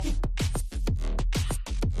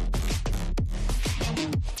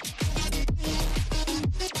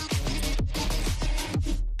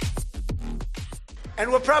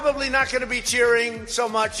And we're probably not going to be cheering so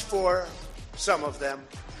much for some of them,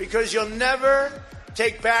 because you'll never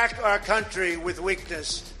take back our country with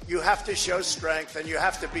weakness. You have to show strength, and you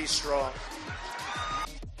have to be strong.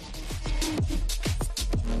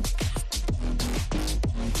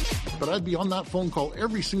 But I'd be on that phone call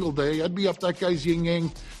every single day. I'd be up that guy's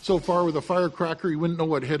yin-yang so far with a firecracker he wouldn't know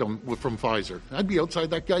what hit him from Pfizer. I'd be outside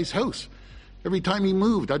that guy's house. Every time he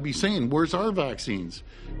moved, I'd be saying, where's our vaccines?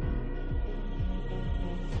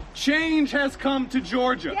 Change has come to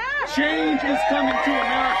Georgia. Yeah. Change is coming to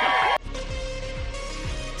America.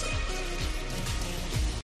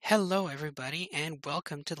 Hello, everybody, and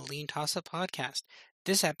welcome to the Lean Toss-Up Podcast.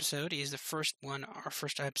 This episode is our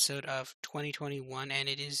first episode of 2021, and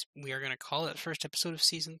we are going to call it the first episode of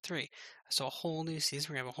Season 3. So a whole new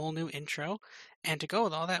season, we have a whole new intro, and to go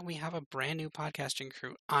with all that, we have a brand new podcasting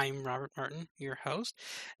crew. I'm Robert Martin, your host.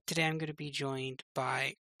 Today I'm going to be joined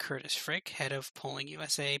by Curtis Frick, head of Polling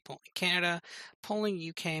USA, Polling Canada, Polling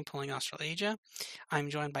UK, and Polling Australasia. I'm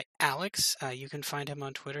joined by Alex. You can find him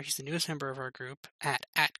on Twitter. He's the newest member of our group at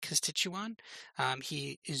Constituan.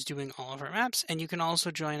 He is doing all of our maps, and you can also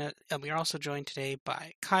join we are also joined today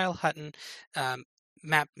by Kyle Hutton,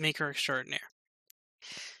 map maker extraordinaire.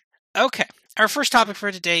 Okay, our first topic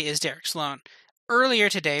for today is Derek Sloan. Earlier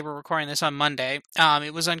today, we're recording this on Monday,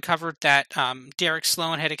 it was uncovered that Derek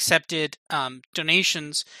Sloan had accepted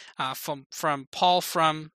donations from Paul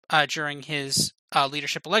Frum during his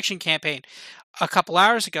leadership election campaign. A couple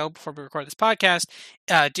hours ago, before we record this podcast,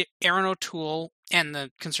 Erin O'Toole and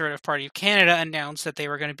the Conservative Party of Canada announced that they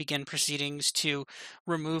were going to begin proceedings to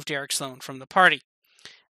remove Derek Sloan from the party.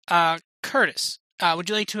 Curtis, would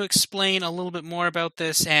you like to explain a little bit more about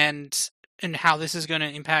this and how this is going to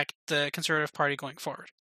impact the Conservative Party going forward?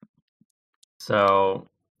 So,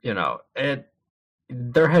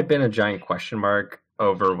 there had been a giant question mark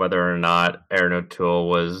over whether or not Erin O'Toole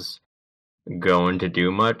was going to do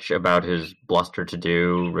much about his bluster to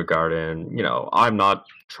do regarding, I'm not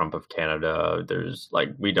Trump of Canada.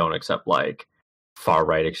 We don't accept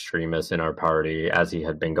far-right extremists in our party, as he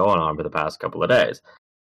had been going on for the past couple of days.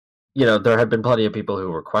 There had been plenty of people who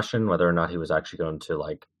were questioning whether or not he was actually going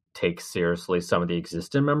to take seriously some of the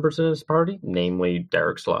existing members in his party, namely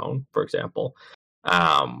Derek Sloan, for example,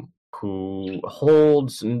 who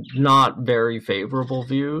holds not very favorable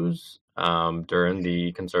views during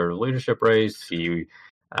the Conservative leadership race. He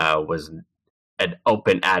was an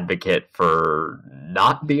open advocate for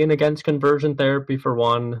not being against conversion therapy, for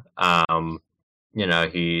one. I'm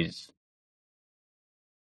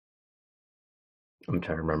trying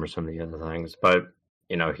to remember some of the other things, but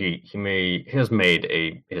he has made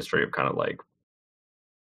a history of kind of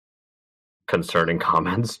concerning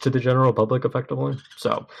comments to the general public, effectively.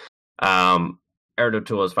 So, Erin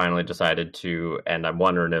O'Toole has finally decided to, and I'm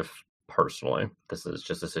wondering if personally this is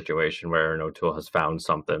just a situation where Erin O'Toole has found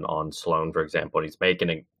something on Sloan, for example, and he's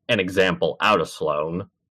making an example out of Sloan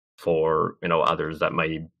for others that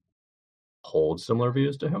may hold similar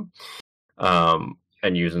views to him,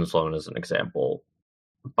 and using Sloan as an example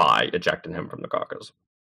by ejecting him from the caucus.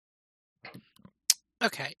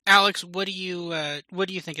 Okay, Alex, what do you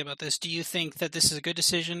think about this? Do you think that this is a good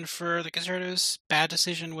decision for the Conservatives? Bad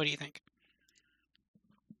decision? What do you think?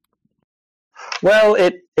 Well,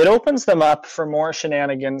 it opens them up for more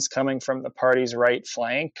shenanigans coming from the party's right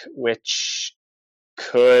flank, which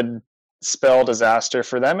could spell disaster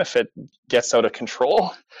for them if it gets out of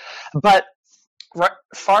control. But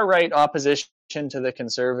far-right opposition to the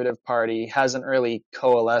Conservative Party hasn't really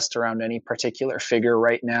coalesced around any particular figure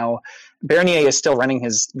right now. Bernier is still running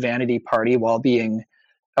his vanity party while being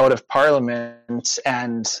out of Parliament,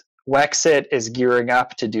 and Wexit is gearing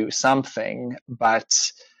up to do something, but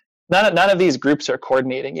none of these groups are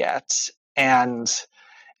coordinating yet, and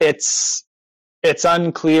it's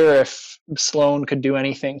unclear if Sloan could do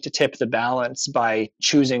anything to tip the balance by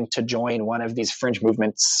choosing to join one of these fringe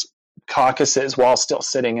movements caucuses while still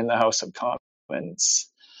sitting in the House of Commons.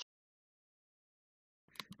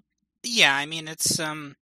 Yeah, I mean, it's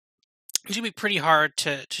going to be pretty hard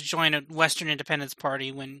to join a Western Independence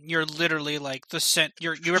Party when you're literally you're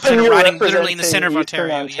riding literally in the center of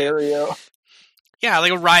Ontario. Yeah,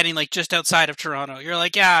 a riding just outside of Toronto. You're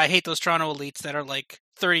I hate those Toronto elites that are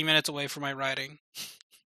 30 minutes away from my riding.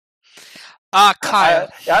 Kyle.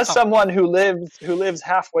 Someone who lives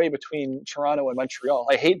halfway between Toronto and Montreal,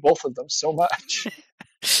 I hate both of them so much.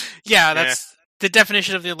 Yeah, that's the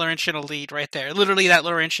definition of the Laurentian elite right there. Literally that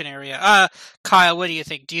Laurentian area. Kyle, what do you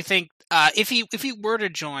think? Do you think if he were to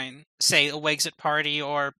join, say, a Wexit party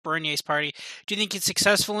or Bernier's party, do you think he's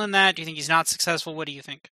successful in that? Do you think he's not successful? What do you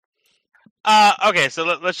think? Okay, so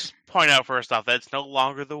let's just point out first off that it's no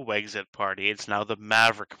longer the Wexit Party; it's now the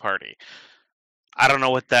Maverick Party. I don't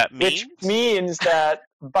know what that means. Which means that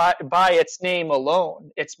by its name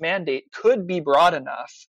alone, its mandate could be broad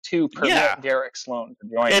enough to permit Derek Sloan to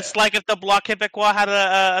join It's like if the Bloc Québécois had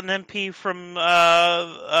an MP from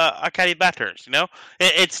Acadie Bathurst, you know?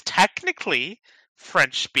 It's technically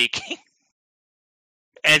French-speaking.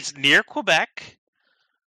 It's near Quebec.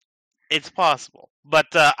 It's possible. But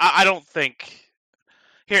I don't think...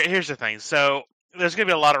 Here's the thing. So there's going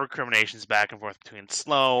to be a lot of recriminations back and forth between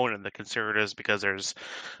Sloan and the Conservatives because there's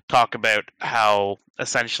talk about how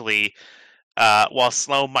essentially, while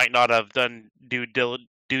Sloan might not have done due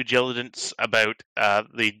diligence about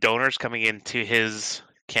the donors coming into his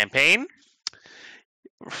campaign,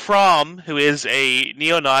 Fromm, who is a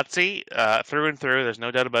neo-Nazi through and through, there's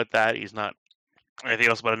no doubt about that, he's not anything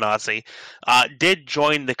else but a Nazi, did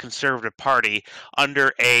join the Conservative Party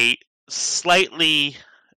under a slightly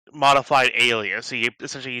modified alias. He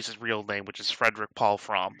essentially used his real name, which is Frederick Paul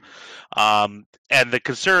Fromm. And the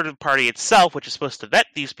Conservative Party itself, which is supposed to vet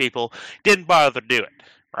these people, didn't bother to do it,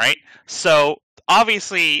 right? So,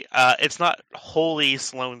 obviously, it's not wholly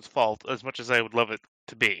Sloan's fault, as much as I would love it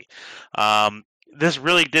to be. This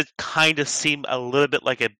really did kind of seem a little bit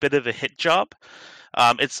like a bit of a hit job.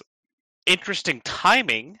 It's interesting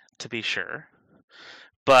timing, to be sure.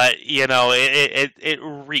 But, you know, it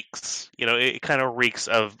reeks, you know, it kind of reeks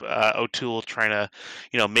of O'Toole trying to,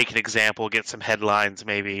 you know, make an example, get some headlines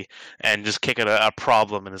maybe, and just kick at a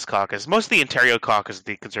problem in his caucus. Most of the Ontario caucus,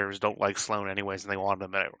 the Conservatives don't like Sloan anyways, and they want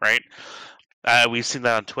him out, right? We've seen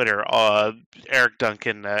that on Twitter. Eric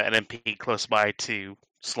Duncan, an MP close by to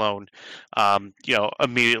Sloan, you know,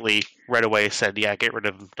 immediately, right away said, yeah, get rid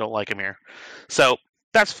of him, don't like him here. So,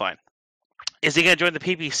 that's fine. Is he going to join the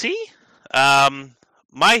PPC?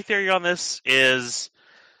 My theory on this is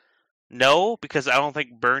no, because I don't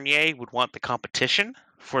think Bernier would want the competition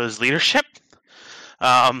for his leadership.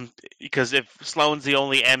 Because if Sloan's the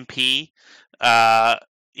only MP,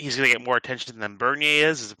 he's going to get more attention than Bernier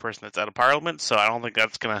is as a person that's out of Parliament, so I don't think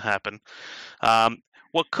that's going to happen.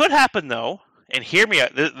 What could happen, though, and hear me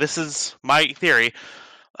out, this is my theory,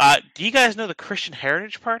 do you guys know the Christian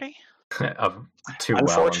Heritage Party?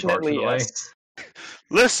 Unfortunately, yes.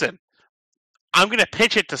 Listen. I'm going to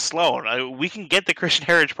pitch it to Sloan. We can get the Christian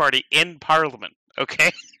Heritage Party in Parliament, okay?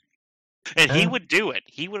 And he would do it.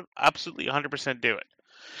 He would absolutely 100% do it.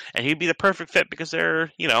 And he'd be the perfect fit because they're,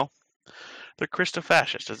 you know, they're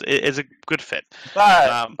Christo-fascist. It's a good fit.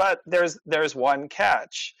 But there's one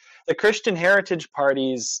catch. The Christian Heritage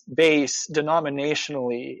Party's base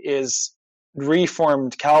denominationally is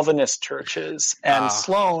Reformed Calvinist churches, and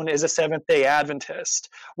Sloan is a Seventh-day Adventist,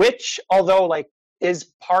 which, although, like,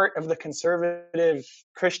 is part of the conservative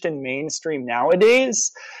Christian mainstream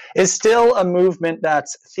nowadays, is still a movement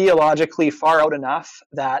that's theologically far out enough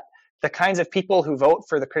that the kinds of people who vote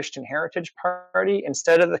for the Christian Heritage Party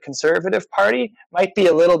instead of the Conservative Party might be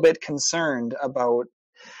a little bit concerned about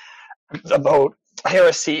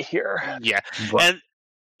heresy here. Yeah. And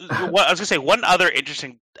I was going to say, one other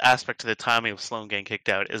interesting aspect to the timing of Sloan getting kicked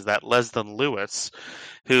out is that Leslyn Lewis,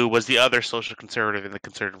 who was the other social conservative in the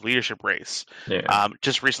Conservative leadership race,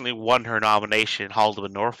 just recently won her nomination in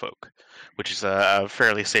Haldimand, Norfolk, which is a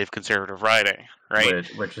fairly safe conservative riding, right?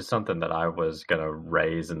 Which is something that I was going to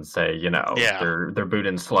raise and say, you know, they're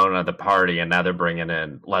booting Sloan out of the party, and now they're bringing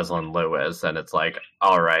in Leslyn Lewis, and it's like,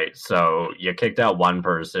 all right, so you kicked out one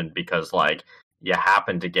person because, like, you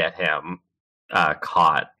happened to get him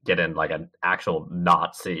caught getting like an actual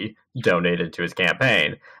Nazi donated to his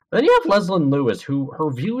campaign. And then you have Leslyn Lewis, who her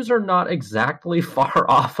views are not exactly far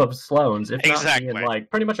off of Sloan's, if not being like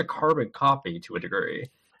pretty much a carbon copy to a degree.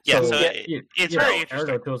 Yeah, so it's very interesting.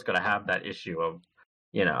 Aaron O'Toole's going to have that issue of,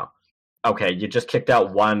 you know, okay, you just kicked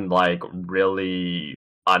out one like really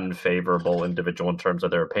unfavorable individual in terms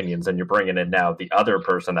of their opinions, and you're bringing in now the other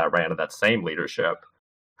person that ran to that same leadership,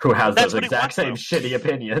 who has those exact same shitty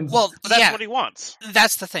opinions. Well, that's what he wants.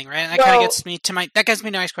 That's the thing, right? And that kind of gets me to my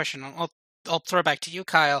next question. I'll throw it back to you,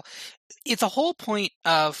 Kyle. It's the whole point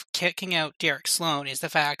of kicking out Derek Sloan is the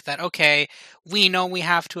fact that, okay, we know we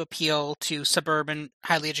have to appeal to suburban,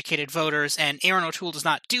 highly educated voters, and Aaron O'Toole does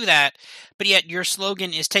not do that, but yet your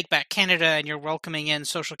slogan is Take Back Canada, and you're welcoming in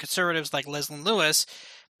social conservatives like Leslyn Lewis.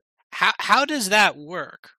 How does that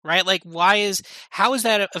work, right? Like, how is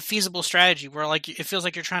that a feasible strategy where, like, it feels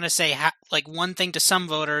like you're trying to say, like, one thing to some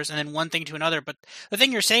voters and then one thing to another, but the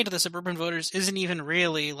thing you're saying to the suburban voters isn't even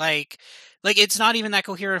really, like it's not even that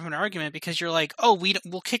coherent of an argument, because you're like, oh,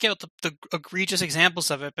 we'll kick out the egregious examples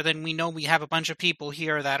of it, but then we know we have a bunch of people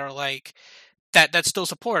here that are, like, that's still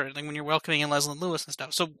supported, like when you're welcoming in Leslyn Lewis and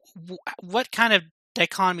stuff. So what kind of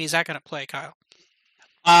dichotomy is that going to play, Kyle?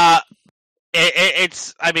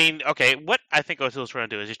 It's, I mean, okay, what I think O'Toole's trying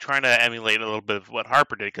to do is he's trying to emulate a little bit of what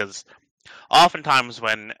Harper did, because oftentimes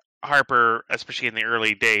when Harper, especially in the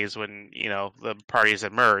early days when, the parties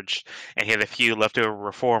had merged, and he had a few leftover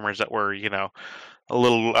reformers that were, a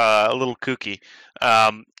little kooky,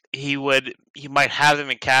 he might have them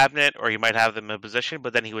in cabinet, or he might have them in position,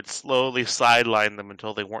 but then he would slowly sideline them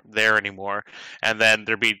until they weren't there anymore, and then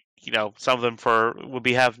there'd be, some of them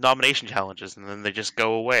have nomination challenges, and then they just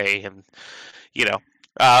go away, and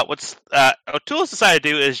what's O'Toole's decided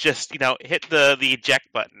to do is just hit the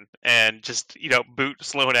eject button and just boot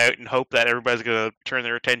Sloan out and hope that everybody's going to turn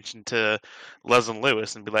their attention to Leslyn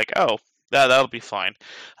Lewis and be like, oh, that'll be fine.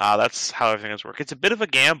 That's how everything's work. It's a bit of a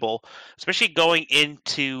gamble, especially going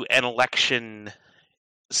into an election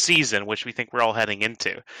season, which we think we're all heading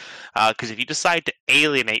into. Because if you decide to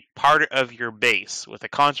alienate part of your base with a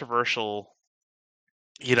controversial,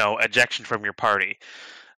 ejection from your party,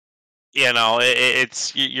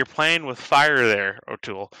 you're playing with fire there,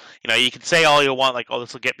 O'Toole. You can say all you want, like, oh,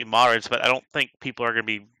 this will get me moderates, but I don't think people are going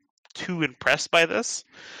to be too impressed by this.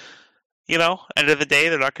 End of the day,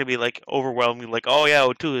 they're not going to be like overwhelmingly like, oh yeah,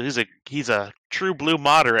 O'Toole, he's a true blue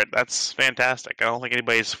moderate. That's fantastic. I don't think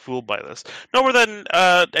anybody's fooled by this. No more than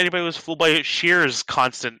anybody was fooled by Scheer's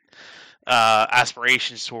constant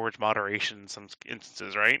aspirations towards moderation in some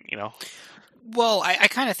instances, right? Well, I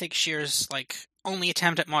kind of think Scheer's only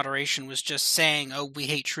attempt at moderation was just saying, oh, we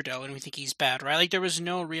hate Trudeau and we think he's bad, right? There was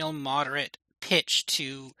no real moderate pitch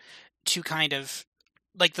to kind of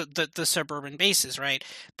the suburban bases, right?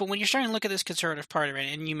 But when you're starting to look at this Conservative Party,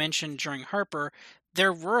 right, and you mentioned during Harper,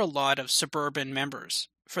 there were a lot of suburban members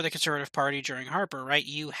for the Conservative Party during Harper, right?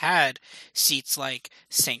 You had seats like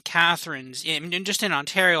St. Catharines, and just in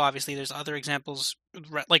Ontario, obviously, there's other examples,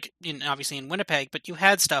 obviously in Winnipeg, but you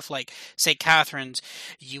had stuff like St. Catharines,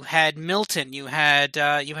 you had Milton, you had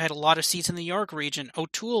a lot of seats in the York region.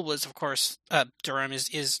 O'Toole was, of course, Durham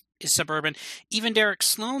is suburban. Even Derek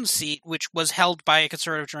Sloan's seat, which was held by a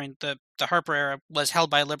Conservative during the Harper era, was held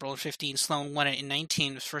by a Liberal in 15. Sloan won it in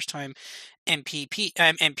 19, his first time MP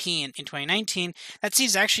in 2019. That seat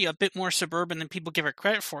is actually a bit more suburban than people give it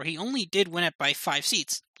credit for. He only did win it by 5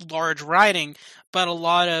 seats. Large riding, but a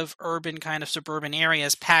lot of urban kind of suburban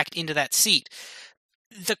areas packed into that seat.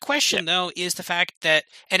 The question, though, is the fact that,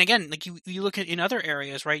 and again, you look at in other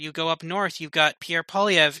areas, right? You go up north, you've got Pierre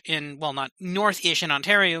Poilievre not north-ish in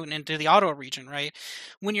Ontario and into the Ottawa region, right?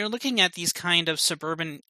 When you're looking at these kind of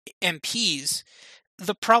suburban MPs,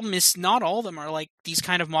 the problem is not all of them are these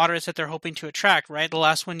kind of moderates that they're hoping to attract, right? The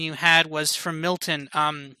last one you had was from Milton.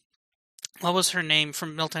 What was her name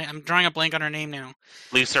from Milton? I'm drawing a blank on her name now.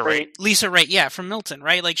 Lisa Raitt. Lisa Raitt, yeah, from Milton,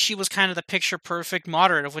 right? She was kind of the picture-perfect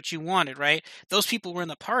moderate of what you wanted, right? Those people were in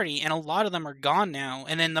the party, and a lot of them are gone now.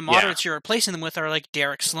 And then the moderates you're replacing them with are like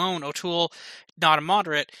Derek Sloan, O'Toole, not a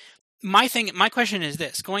moderate. My question is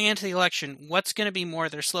this: going into the election, what's going to be more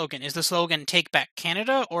their slogan? Is the slogan "Take Back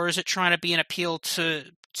Canada," or is it trying to be an appeal to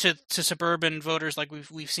suburban voters like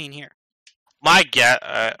we've seen here? My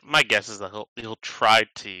guess is that he'll try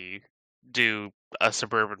to do a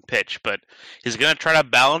suburban pitch, but he's going to try to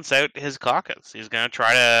balance out his caucus. He's going to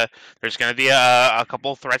try to. There's going to be a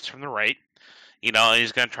couple of threats from the right, and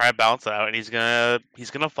he's going to try to balance it out, and he's going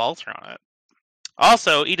to falter on it.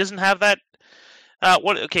 Also, he doesn't have that.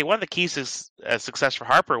 One of the keys to success for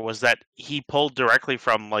Harper was that he pulled directly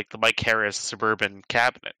from the Mike Harris suburban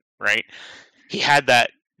cabinet, right? He had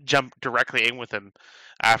that jump directly in with him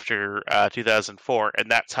after 2004,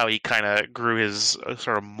 and that's how he kind of grew his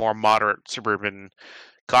sort of more moderate suburban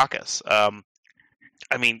caucus.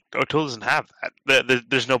 O'Toole doesn't have that.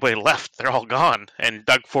 There's nobody left. They're all gone, and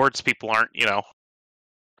Doug Ford's people aren't,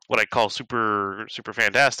 what I call super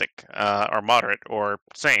fantastic, or moderate, or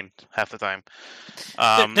sane half the time.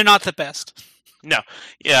 They're not the best. No,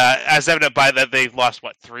 yeah, as evident by that they've lost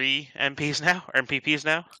 3 MPs now or MPPs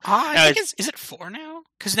now. I think is it 4 now?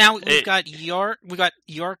 Because now we've got York,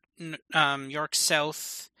 York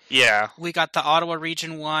South. Yeah, we got the Ottawa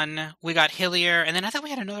Region 1. We got Hillier, and then I thought we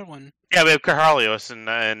had another one. Yeah, we have Carhalios in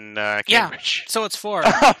Cambridge. Yeah, so it's 4.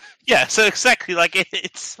 Yeah, so exactly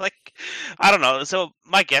it's I don't know. So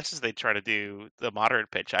my guess is they try to do the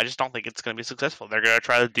moderate pitch. I just don't think it's going to be successful. They're going to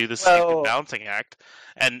try to do the stupid balancing act.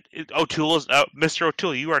 And O'Toole is Mr.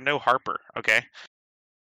 O'Toole. You are no Harper, okay?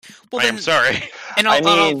 Well, I'm sorry. And I'll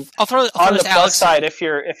throw on the plus side, if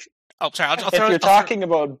you're talking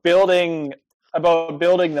about building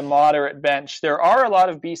the moderate bench, there are a lot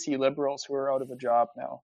of BC Liberals who are out of a job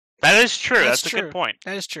now. That is true. That's a good point.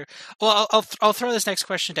 That is true. Well, I'll throw this next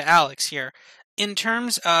question to Alex here. in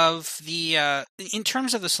terms of the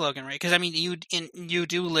slogan, right? Because I mean, you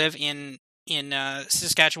do live in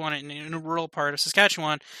Saskatchewan, in a rural part of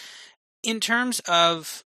Saskatchewan. In terms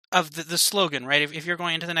of the slogan, right? If you're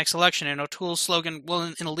going into the next election, and O'Toole's slogan, well,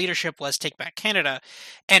 in the leadership was "Take Back Canada,"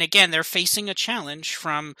 and again, they're facing a challenge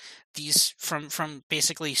from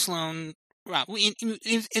basically Sloan. Well,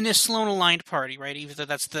 in a Sloan-aligned party, right? Either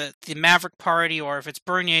that's the Maverick Party or if it's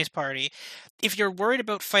Bernier's party. If you're worried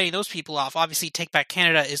about fighting those people off, obviously "Take Back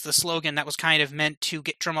Canada" is the slogan that was kind of meant to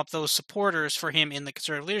drum up those supporters for him in the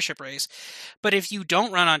Conservative leadership race. But if you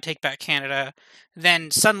don't run on "Take Back Canada," then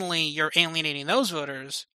suddenly you're alienating those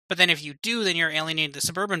voters. But then if you do, then you're alienating the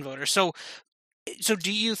suburban voters. So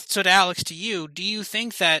to Alex, do you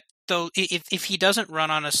think that, though, if he doesn't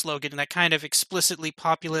run on a slogan, that kind of explicitly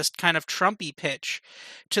populist, kind of Trumpy pitch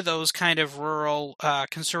to those kind of rural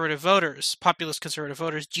conservative voters, populist conservative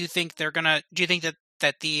voters, do you think that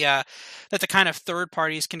the kind of third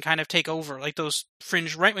parties can kind of take over, like those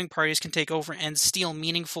fringe right-wing parties can take over and steal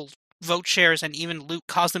meaningful vote shares and even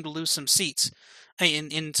cause them to lose some seats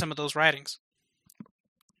in some of those ridings?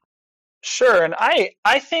 Sure, and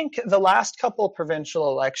I think the last couple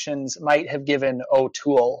provincial elections might have given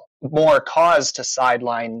O'Toole more cause to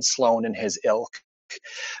sideline Sloan and his ilk,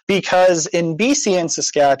 because in BC and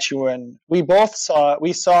Saskatchewan, we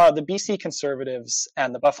saw the BC Conservatives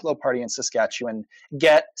and the Buffalo Party in Saskatchewan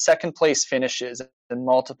get second place finishes in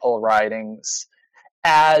multiple ridings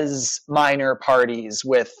as minor parties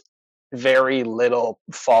with very little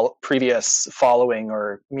previous following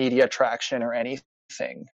or media traction or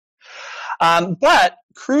anything. But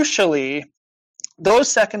crucially,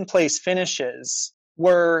 those second place finishes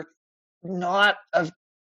were not of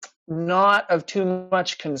too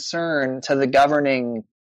much concern to the governing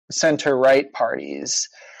center-right parties,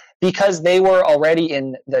 because they were already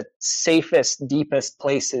in the safest, deepest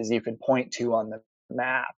places you could point to on the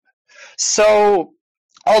map. So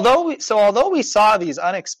although we saw these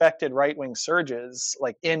unexpected right-wing surges,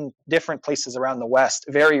 like in different places around the West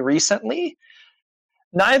very recently,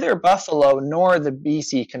 neither Buffalo nor the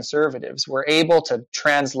BC Conservatives were able to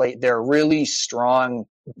translate their really strong,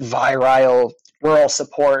 virile rural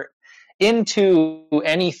support into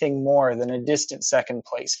anything more than a distant second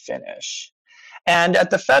place finish. And at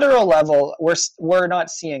the federal level, we're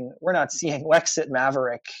not seeing Wexit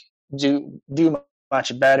Maverick do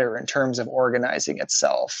much better in terms of organizing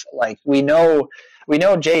itself. Like we know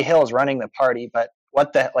Jay Hill's running the party, but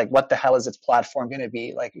what the hell is its platform going to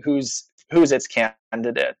be? Like who's its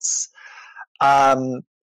candidates?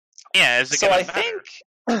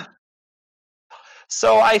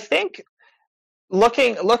 So I think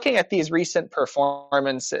looking at these recent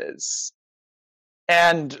performances,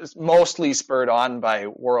 and mostly spurred on by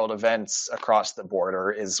world events across the border,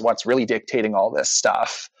 is what's really dictating all this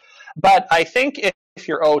stuff. But I think if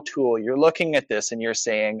you're O'Toole, you're looking at this and you're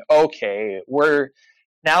saying, okay,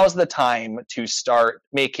 now's the time to start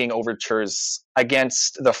making overtures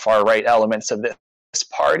against the far right elements of this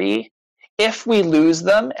party. If we lose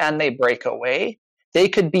them and they break away, they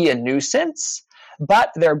could be a nuisance,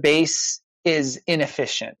 but their base is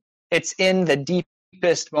inefficient. It's in the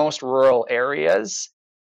deepest, most rural areas.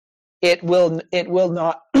 It will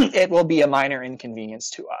be a minor inconvenience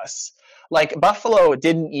to us. Like Buffalo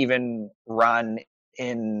didn't even run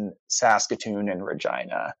in Saskatoon and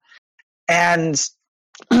Regina. And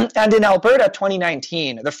in Alberta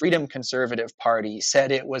 2019, the Freedom Conservative Party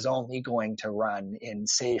said it was only going to run in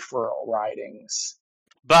safe rural ridings.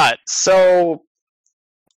 But so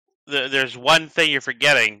there's one thing you're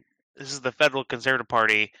forgetting. This is the Federal Conservative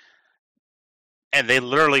Party, and they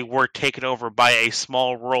literally were taken over by a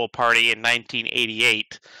small rural party in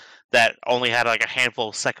 1988 that only had like a handful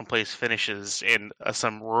of second place finishes in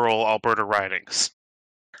some rural Alberta ridings.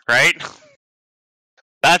 Right?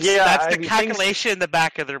 That's the calculation in the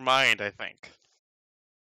back of their mind, I think.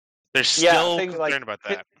 They're still concerned about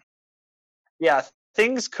that. Yeah,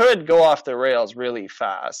 things could go off the rails really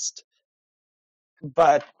fast.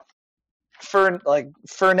 But for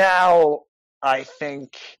now, I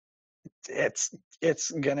think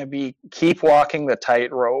it's gonna be keep walking the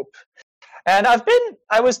tightrope. And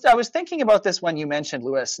I was thinking about this when you mentioned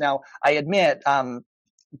Lewis. Now, I admit,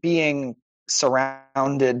 being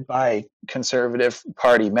surrounded by Conservative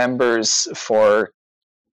Party members for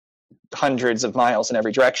hundreds of miles in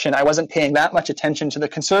every direction, I wasn't paying that much attention to the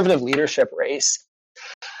Conservative leadership race.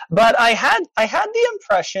 But I had the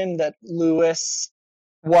impression that Lewis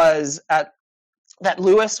was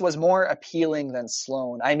more appealing than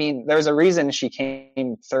Sloan. I mean, there's a reason she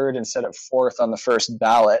came third instead of fourth on the first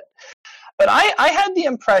ballot. But I had the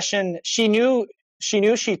impression she knew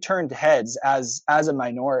she turned heads as a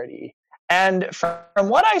minority. And from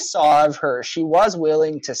what I saw of her, she was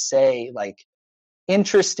willing to say like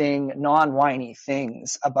interesting, non-whiny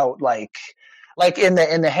things about like in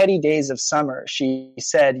the heady days of summer. She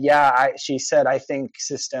said, I think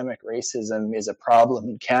systemic racism is a problem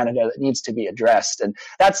in Canada that needs to be addressed. And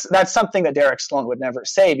that's something that Derek Sloan would never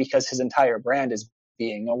say, because his entire brand is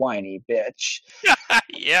being a whiny bitch.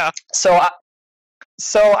 Yeah. So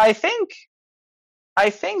I think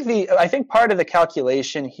part of the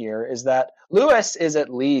calculation here is that Lewis is at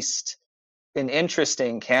least an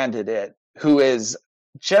interesting candidate who has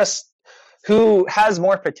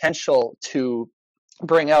more potential to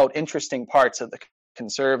bring out interesting parts of the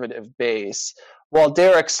conservative base, while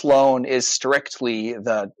Derek Sloan is strictly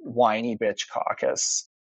the whiny bitch caucus.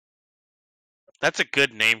 That's a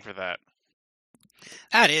good name for that.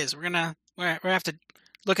 That is. We're gonna have to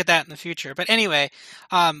look at that in the future. But anyway,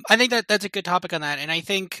 I think that's a good topic on that. And I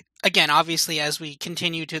think, again, obviously, as we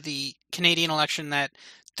continue to the Canadian election, that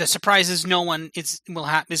the surprises no one is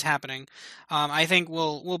happening. I think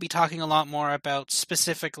we'll be talking a lot more about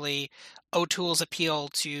specifically O'Toole's appeal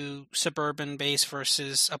to suburban base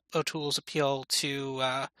versus O'Toole's appeal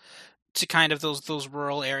to kind of those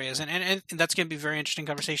rural areas, and that's going to be very interesting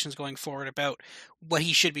conversations going forward about what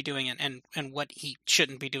he should be doing and what he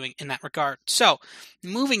shouldn't be doing in that regard. So,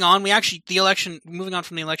 moving on from the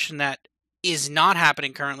election that is not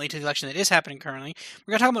happening currently to the election that is happening currently,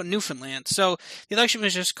 we're going to talk about Newfoundland. So, the election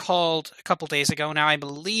was just called a couple days ago. Now, I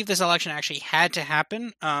believe this election actually had to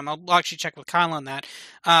happen. I'll actually check with Kyle on that.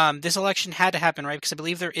 This election had to happen, right? Because I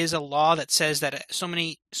believe there is a law that says that so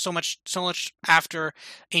much after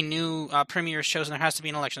a new premier is chosen, there has to be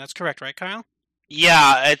an election. That's correct, right, Kyle?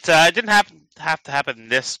 Yeah, it didn't have to happen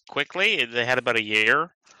this quickly. They had about a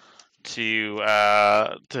year to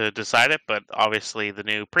decide it, but obviously the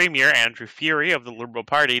new premier, Andrew Furey of the Liberal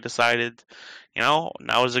Party, decided, now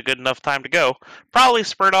is a good enough time to go. Probably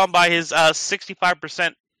spurred on by his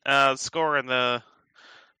 65% score in the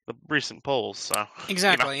recent polls. So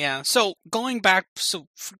exactly, yeah. So going back,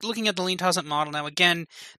 looking at the lean toss-up model now, again,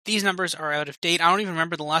 these numbers are out of date. I don't even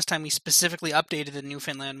remember the last time we specifically updated the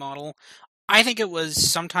Newfoundland model. I think it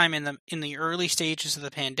was sometime in the early stages of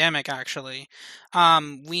the pandemic, actually.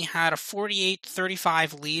 We had a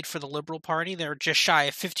 48-35 lead for the Liberal Party. They were just shy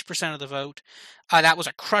of 50% of the vote. That was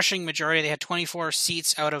a crushing majority. They had 24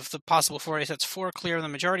 seats out of the possible 40, so that's 4 clear of the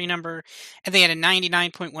majority number. And they had a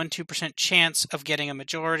 99.12% chance of getting a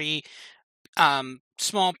majority.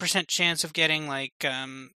 Small percent chance of getting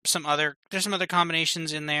there's some other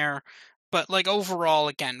combinations in there. But overall,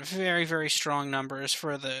 again, very, very strong numbers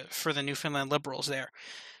for the Newfoundland Liberals there.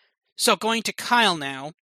 So going to Kyle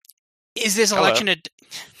now, is this election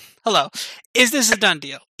Hello? Is this a done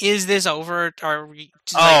deal? Is this over? Are we?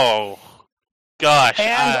 Oh, gosh!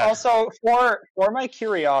 And also, for my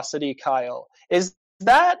curiosity, Kyle, is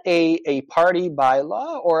that a party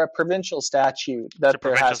bylaw or a provincial statute that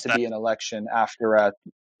there has to be an election after a?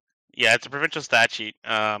 Yeah, it's a provincial statute.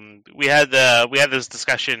 We had this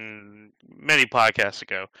discussion many podcasts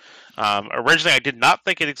ago. Originally, I did not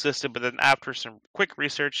think it existed, but then after some quick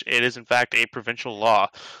research, it is in fact a provincial law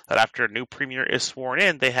that after a new premier is sworn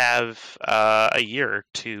in, they have a year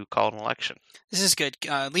to call an election. This is good.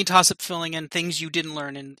 Lean toss-up filling in things you didn't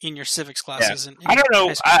learn in your civics classes. Yeah. I don't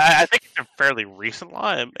know. I think it's a fairly recent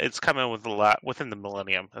law. It's come in with a lot within the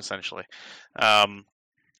millennium, essentially. I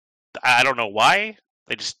don't know why.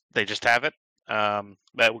 They just have it.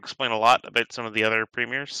 That would explain a lot about some of the other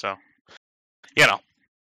premiers. So,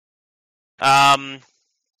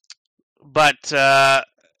 but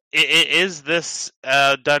is this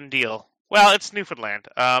a done deal? Well, it's Newfoundland.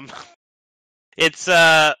 It's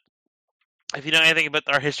if you know anything about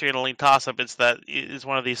our history in the lean toss-up, it's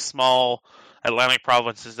one of these small Atlantic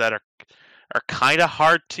provinces that are kind of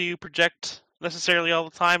hard to project necessarily all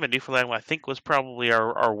the time. And Newfoundland, I think, was probably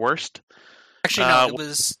our worst. Actually,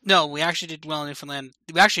 we actually did well in Newfoundland.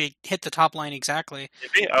 We actually hit the top line exactly.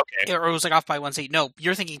 Did we? Okay. Or it was off by 1 seat. No,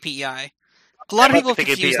 you're thinking PEI. A lot of people have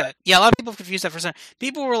confused that. Yeah, a lot of people have confused that for some.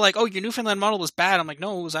 People were like, "Oh, your Newfoundland model was bad." I'm like,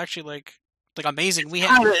 "No, it was actually like amazing." We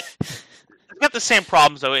had. It's got the same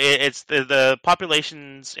problems though. It's the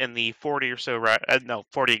populations in the 40 or so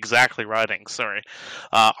 40 exactly ridings. Sorry,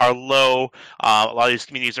 are low. A lot of these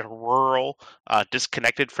communities are rural,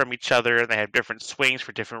 disconnected from each other, and they have different swings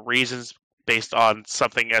for different reasons, based on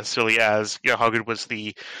something as silly as how good was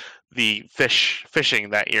the fishing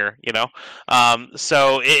that year.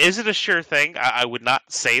 So is it a sure thing? I would not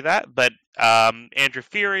say that, but Andrew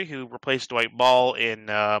Furey, who replaced Dwight Ball in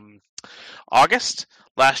August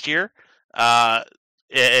last year,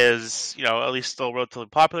 is at least still relatively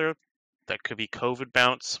popular. That could be COVID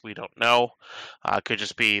bounce. We don't know. Could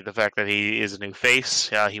just be the fact that he is a new face.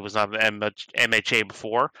 He was on the MHA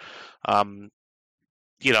before.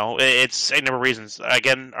 It's a number of reasons.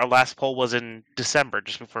 Again, our last poll was in December,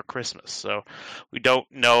 just before Christmas, so we don't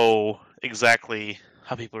know exactly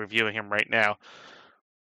how people are viewing him right now.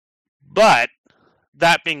 But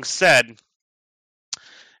that being said,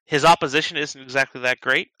 his opposition isn't exactly that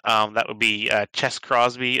great. That would be Ches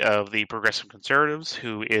Crosby of the Progressive Conservatives,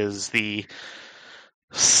 who is the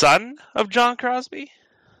son of John Crosby,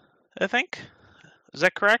 I think. Is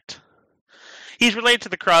that correct? He's related to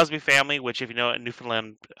the Crosby family, which, if you know, in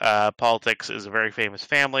Newfoundland politics is a very famous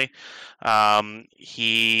family.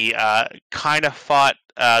 He kind of fought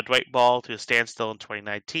Dwight Ball to a standstill in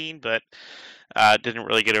 2019, but didn't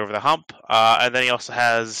really get over the hump. And then he also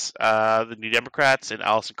has the New Democrats and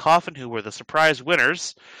Allison Coffin, who were the surprise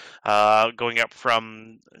winners, going up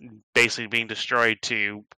from basically being destroyed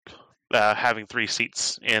to having 3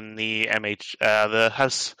 seats in the the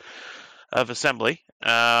House of Assembly.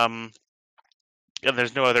 And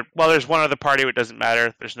there's no other. Well, there's one other party, but it doesn't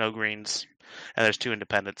matter. There's no Greens, and there's 2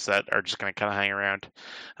 independents that are just going to kind of hang around.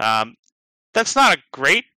 That's not a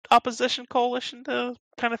great opposition coalition to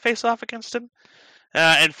kind of face off against him.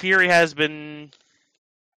 And Furey has been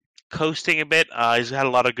coasting a bit. He's had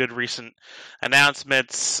a lot of good recent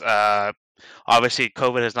announcements. Obviously,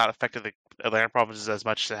 COVID has not affected the Atlantic provinces as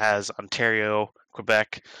much as it has Ontario,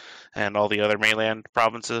 Quebec, and all the other mainland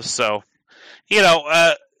provinces. So,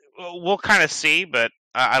 we'll kind of see, but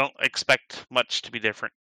I don't expect much to be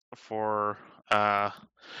different for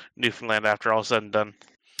Newfoundland after all is said and done.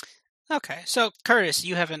 Okay, so Curtis,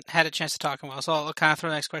 you haven't had a chance to talk in a while, so I'll kind of throw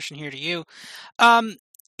the next question here to you.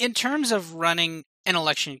 In terms of running an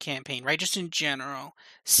election campaign, right, just in general,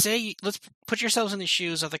 let's put yourselves in the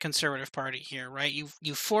shoes of the Conservative Party here, right?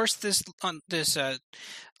 You forced this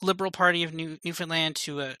Liberal Party of Newfoundland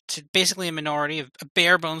to basically a minority, a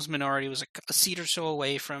bare bones minority. It was a seat or so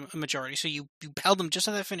away from a majority, so you held them just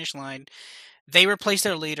on that finish line. They replaced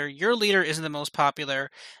their leader. Your leader isn't the most popular,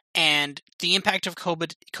 and the impact of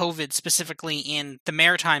COVID specifically in the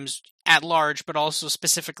Maritimes at large, but also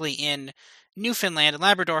specifically in Newfoundland and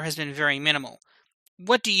Labrador, has been very minimal.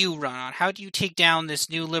 What do you run on? How do you take down this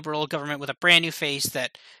new Liberal government with a brand new face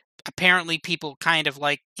that apparently people kind of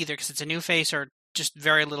like, either because it's a new face or just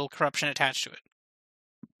very little corruption attached to it?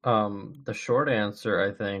 The short answer,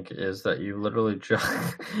 I think, is that you literally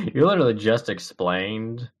just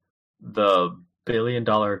explained the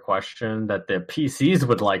billion-dollar question that the PCs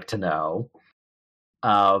would like to know,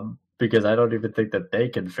 because I don't even think that they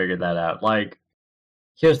can figure that out. Like,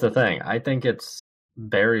 here's the thing. I think it's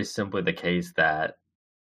very simply the case that,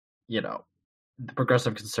 the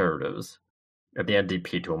Progressive Conservatives, or the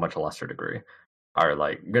NDP to a much lesser degree, are,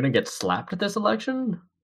 going to get slapped at this election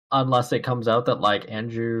unless it comes out that,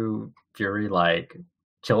 Andrew Furey,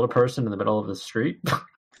 killed a person in the middle of the street.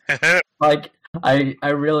 I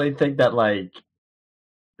really think that,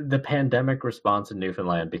 the pandemic response in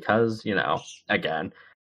Newfoundland, because, again,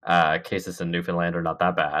 cases in Newfoundland are not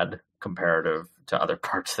that bad comparative to other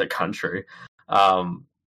parts of the country.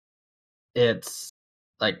 It's,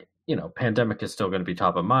 pandemic is still going to be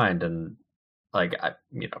top of mind, and,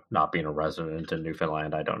 not being a resident in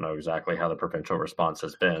Newfoundland, I don't know exactly how the provincial response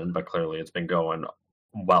has been, but clearly it's been going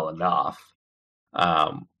well enough.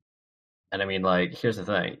 And I mean, here's the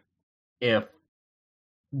thing. If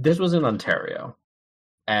this was in Ontario,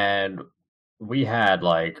 and we had,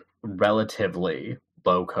 relatively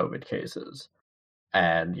low COVID cases,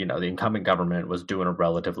 and, the incumbent government was doing a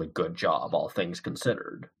relatively good job, all things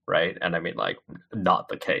considered, right? And I mean, not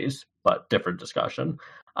the case, but different discussion.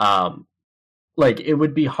 It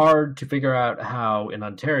would be hard to figure out how, in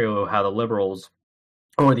Ontario, how the Liberals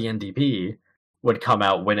or the NDP would come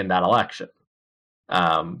out winning that election.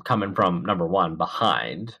 Coming from, number one,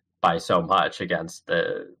 behind by so much against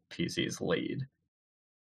the PC's lead.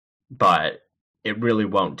 But it really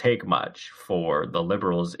won't take much for the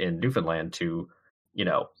Liberals in Newfoundland to,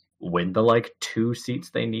 win the 2 seats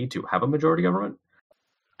they need to have a majority government.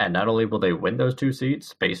 And not only will they win those 2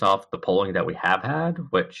 seats based off the polling that we have had,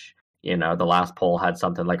 which, the last poll had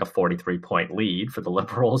something like a 43-point lead for the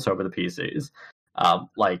Liberals over the PCs.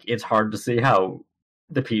 It's hard to see how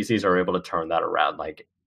the PCs are able to turn that around.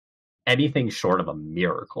 Anything short of a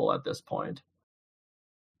miracle at this point.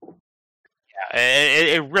 Yeah,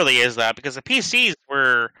 it really is that, because the PCs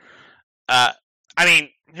were,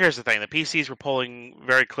 here's the thing. The PCs were polling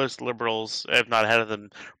very close to Liberals, if not ahead of them,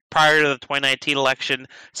 prior to the 2019 election.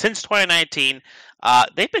 Since 2019,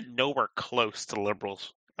 they've been nowhere close to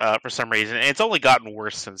Liberals for some reason. And it's only gotten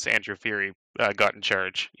worse since Andrew Furey got in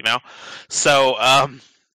charge, So,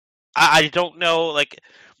 I don't know. Like,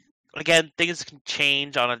 again, things can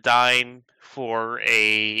change on a dime for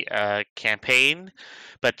a campaign,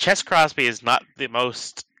 but Chess Crosby is not the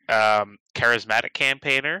most charismatic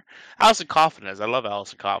campaigner. Alison Coffin is. I love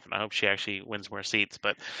Alison Coffin. I hope she actually wins more seats.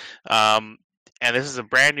 But and this is a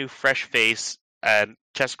brand new, fresh face. And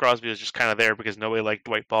Chess Crosby was just kind of there because nobody liked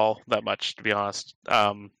Dwight Ball that much, to be honest.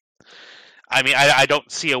 I mean, I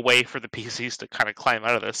don't see a way for the PCs to kind of climb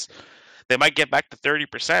out of this. They might get back to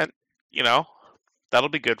 30%. You know, that'll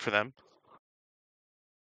be good for them.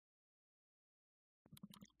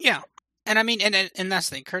 Yeah. And I mean, and that's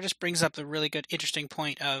the thing. Curtis brings up the really good, interesting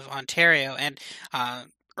point of Ontario. And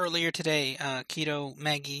earlier today, Keto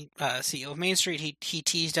Maggie, CEO of Main Street, he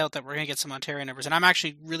teased out that we're going to get some Ontario numbers. And I'm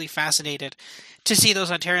actually really fascinated to see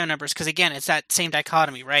those Ontario numbers because, again, it's that same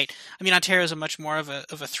dichotomy, right? I mean, Ontario is a much more of a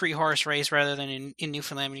 3-horse race rather than in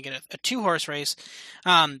Newfoundland when you get a 2-horse race.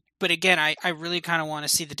 But again, I really kind of want to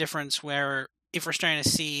see the difference where if we're starting to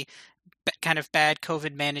see kind of bad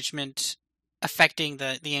COVID management affecting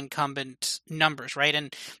the incumbent numbers, right?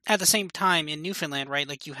 And at the same time in Newfoundland, right,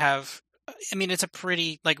 like you have, I mean, it's a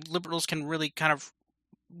pretty, like, Liberals can really kind of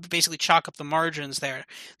basically chalk up the margins there.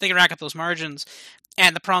 They can rack up those margins.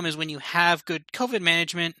 And the problem is when you have good COVID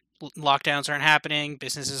management, lockdowns aren't happening,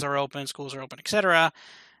 businesses are open, schools are open, etc.,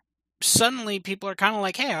 suddenly people are kind of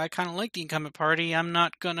like, hey, I kind of like the incumbent party, I'm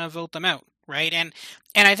not going to vote them out, right? And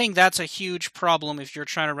I think that's a huge problem if you're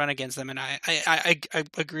trying to run against them. And I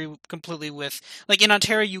agree completely with, like, in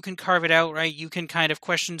Ontario, you can carve it out, right? You can kind of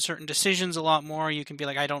question certain decisions a lot more. You can be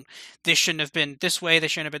like, this shouldn't have been this way,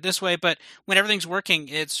 this shouldn't have been this way. But when everything's working,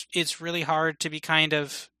 it's really hard to be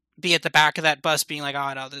at the back of that bus being like,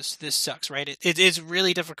 oh no, this sucks, right? It's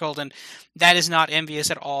really difficult, and that is not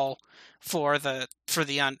envious at all for the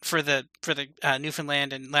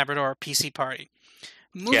Newfoundland and Labrador PC party.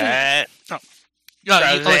 Yeah.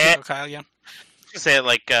 Kyle. Yeah. Say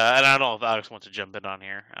like, and I don't know if Alex wants to jump in on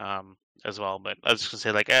here as well, but I was just gonna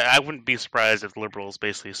say, like, I wouldn't be surprised if the Liberals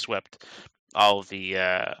basically swept all of the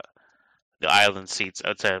island seats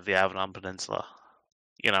outside of the Avalon Peninsula.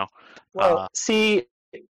 You know. Well, see,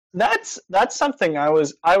 that's something I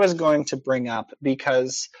was going to bring up,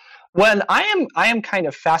 because when I am kind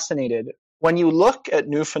of fascinated when you look at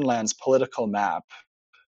Newfoundland's political map.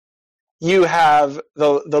 You have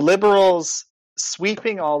the Liberals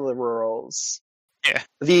sweeping all the rurals. Yeah.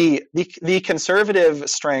 The conservative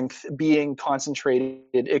strength being concentrated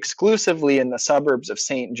exclusively in the suburbs of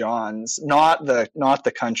St. John's, not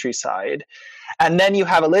the countryside. And then you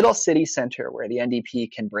have a little city center where the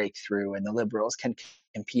NDP can break through and the Liberals can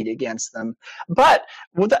compete against them. But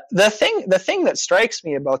the thing that strikes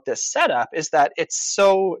me about this setup is that it's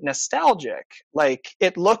so nostalgic. Like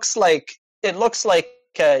it looks like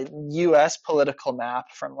a U.S. political map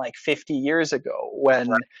from like 50 years ago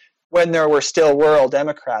when there were still rural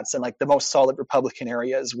Democrats and like the most solid Republican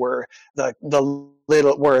areas were the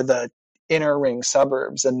inner ring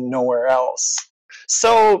suburbs and nowhere else.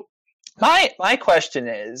 So my question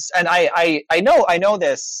is, and I know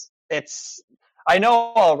this, I know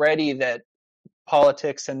already that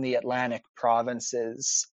politics in the Atlantic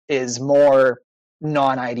provinces is more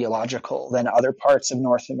non-ideological than other parts of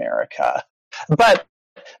North America.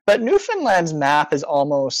 But Newfoundland's map is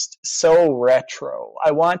almost so retro.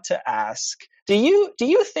 I want to ask, do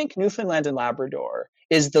you think Newfoundland and Labrador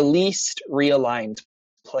is the least realigned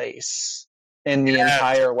place in the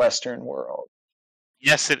entire Western world?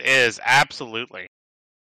 Yes, it is. Absolutely.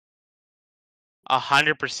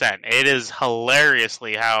 100%. It is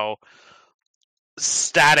hilariously how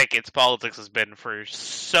static its politics has been for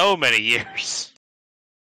so many years.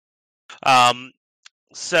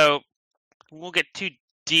 So we'll get too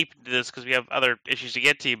deep into this because we have other issues to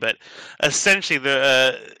get to, but essentially,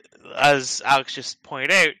 as Alex just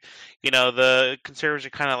pointed out, you know, the Conservatives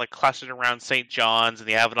are kind of like clustered around St. John's and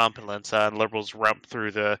the Avalon Peninsula, and Liberals rump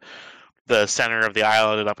through the center of the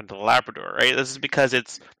island and up into the Labrador, right? This is because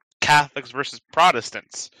it's Catholics versus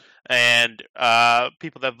Protestants, and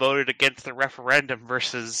people that voted against the referendum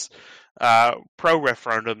versus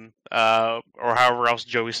pro-referendum, or however else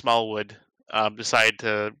Joey Smallwood decided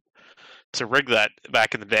to rig that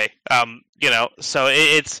back in the day. You know, so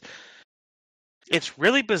it's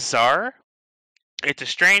really bizarre. It's a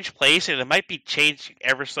strange place, and it might be changing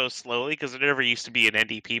ever so slowly because it never used to be an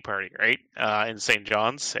NDP party, right? In St.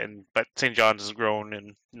 John's, but St. John's has grown,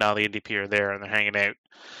 and now the NDP are there and they're hanging out.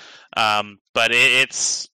 But it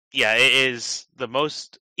is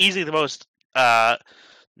easily the most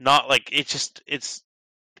not like it's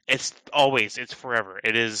forever.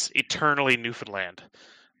 It is eternally Newfoundland.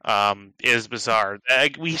 Is bizarre.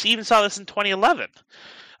 We even saw this in 2011.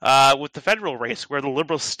 with the federal race, where the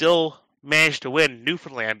Liberals still managed to win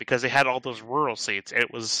Newfoundland because they had all those rural seats.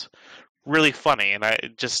 It was really funny, and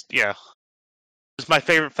it's my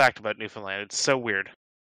favorite fact about Newfoundland. It's so weird.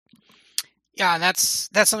 Yeah, and that's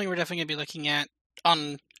something we're definitely going to be looking at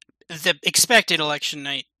on the expected election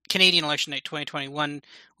night, Canadian election night 2021. We'll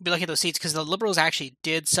be looking at those seats because the Liberals actually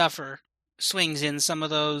did suffer swings in some of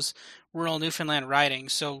those rural Newfoundland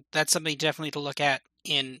ridings. So that's something definitely to look at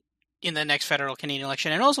in the next federal Canadian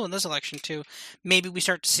election, and also in this election too. Maybe we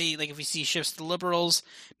start to see, like, if we see shifts to the Liberals,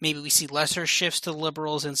 maybe we see lesser shifts to the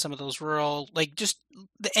Liberals in some of those rural, like, just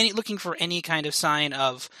looking for any kind of sign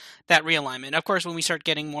of that realignment. Of course, when we start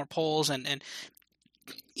getting more polls and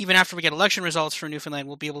even after we get election results for Newfoundland,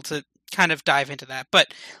 we'll be able to kind of dive into that.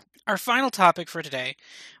 But our final topic for today,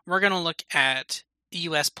 we're going to look at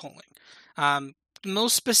U.S. polling.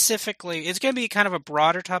 Most specifically, it's going to be kind of a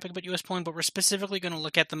broader topic about U.S. polling, but we're specifically going to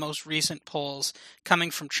look at the most recent polls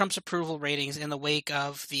coming from Trump's approval ratings in the wake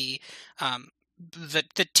of the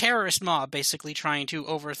terrorist mob basically trying to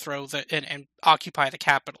overthrow and occupy the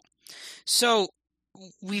Capitol. So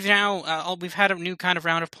we've had a new kind of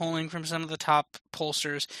round of polling from some of the top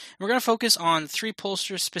pollsters. We're going to focus on 3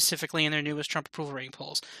 pollsters specifically in their newest Trump approval rating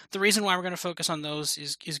polls. The reason why we're going to focus on those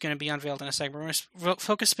is going to be unveiled in a second. We're going to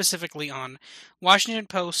focus specifically on Washington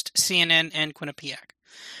Post, CNN, and Quinnipiac.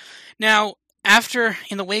 Now,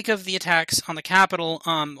 in the wake of the attacks on the Capitol,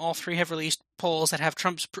 all 3 have released polls that have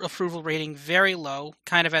Trump's approval rating very low,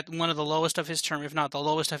 kind of at one of the lowest of his term, if not the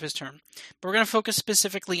lowest of his term. But we're going to focus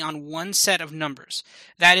specifically on one set of numbers.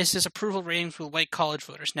 That is his approval ratings with white college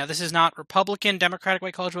voters. Now, this is not Republican, Democratic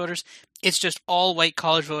white college voters. It's just all white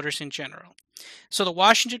college voters in general. So the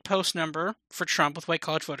Washington Post number for Trump with white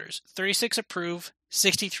college voters, 36 approve,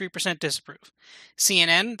 63% disapprove.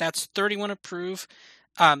 CNN, that's 31 approve,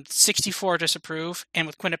 64 disapprove, and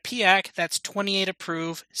with Quinnipiac, that's 28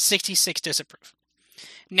 approve, 66 disapprove.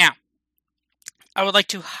 Now, I would like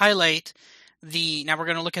to highlight now we're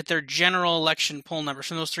going to look at their general election poll numbers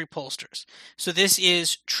from those 3 pollsters. So this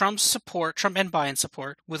is Trump and Biden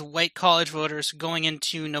support with white college voters going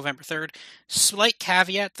into November 3rd. Slight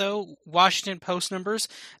caveat though, Washington Post numbers,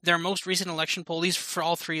 their most recent election poll, for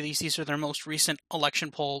all 3 of these are their most recent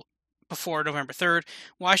election poll before November 3rd.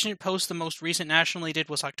 Washington Post, the most recent nationally did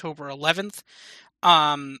was October 11th.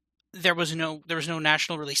 There was no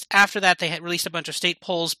national release. After that, they had released a bunch of state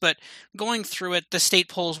polls, but going through it, the state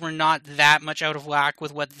polls were not that much out of whack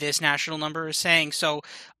with what this national number is saying. So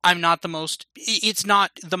it's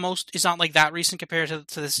not like that recent compared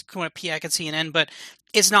to this Quinnipiac and CNN, but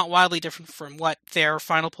it's not wildly different from what their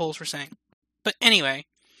final polls were saying. But anyway,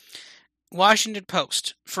 Washington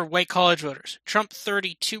Post, for white college voters, Trump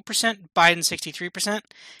 32%, Biden 63%.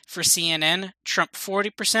 For CNN, Trump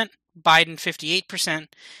 40%, Biden 58%.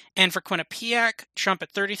 And for Quinnipiac, Trump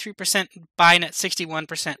at 33%, Biden at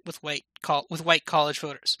 61% with white college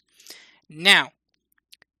voters. Now,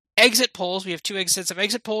 exit polls. We have 2 sets of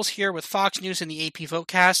exit polls here with Fox News and the AP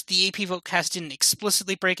Votecast. The AP Votecast didn't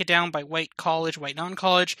explicitly break it down by white college, white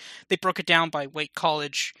non-college. They broke it down by white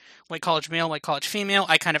college male, white college female.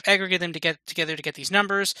 I kind of aggregated them together to get these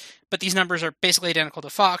numbers, but these numbers are basically identical to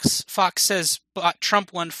Fox. Fox says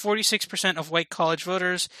Trump won 46% of white college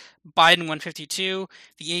voters, Biden won 52%.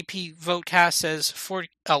 The AP Votecast says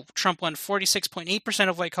Trump won 46.8%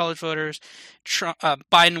 of white college voters,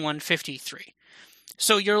 Biden won 53%.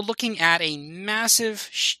 So you're looking at a massive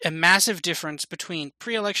difference between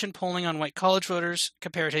pre-election polling on white college voters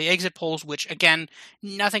compared to the exit polls, which, again,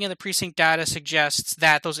 nothing in the precinct data suggests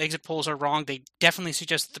that those exit polls are wrong. They definitely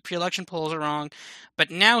suggest that the pre-election polls are wrong. But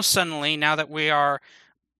now that we are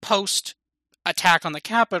post-attack on the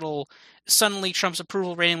Capitol, suddenly Trump's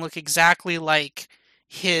approval rating looks exactly like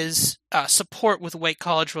his support with white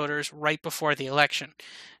college voters right before the election.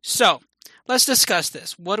 So, let's discuss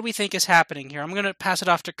this. What do we think is happening here? I'm going to pass it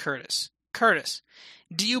off to Curtis. Curtis,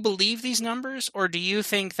 do you believe these numbers, or do you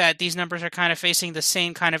think that these numbers are kind of facing the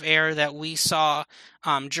same kind of error that we saw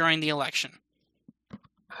during the election?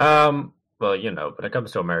 Well, when it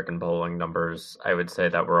comes to American polling numbers, I would say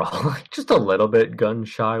that we're all just a little bit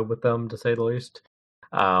gun-shy with them, to say the least.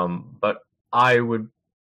 But I would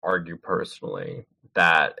argue personally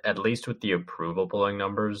that, at least with the approval polling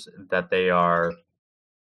numbers, that they are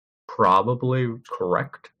probably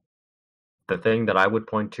correct. The thing that I would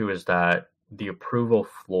point to is that the approval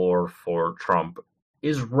floor for Trump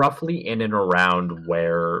is roughly in and around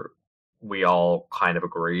where we all kind of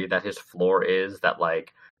agree that his floor is, that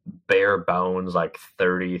like bare bones, like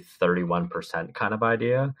 30-31% kind of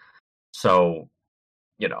idea. So,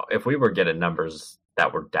 if we were getting numbers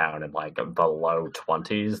that were down in like the low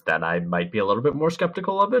 20s, then I might be a little bit more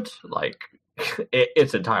skeptical of it. Like,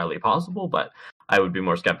 it's entirely possible, but I would be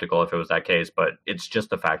more skeptical if it was that case. But it's just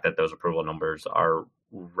the fact that those approval numbers are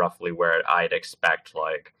roughly where I'd expect,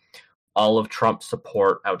 like, all of Trump's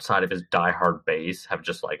support outside of his diehard base have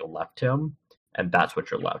just like left him, and that's what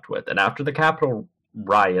you're left with. And after the Capitol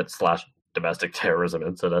riot / domestic terrorism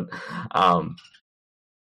incident,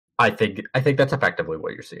 I think that's effectively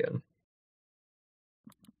what you're seeing.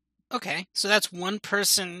 Okay, so that's one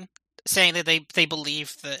person saying that they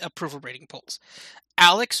believe the approval rating polls.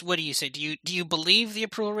 Alex, what do you say? Do you believe the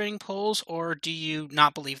approval rating polls, or do you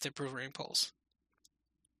not believe the approval rating polls?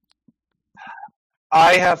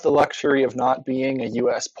 I have the luxury of not being a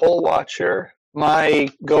U.S. poll watcher. My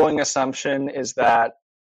going assumption is that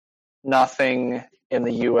nothing in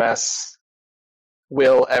the U.S.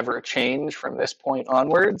 will ever change from this point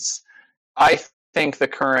onwards. I think the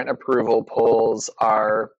current approval polls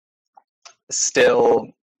are still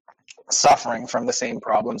suffering from the same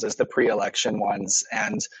problems as the pre-election ones,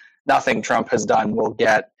 and nothing Trump has done will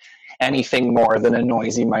get anything more than a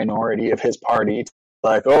noisy minority of his party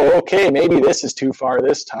like, oh, okay, maybe this is too far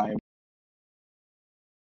this time.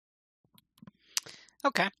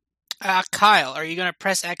 Okay. Kyle, are you going to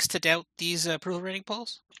press X to doubt these approval rating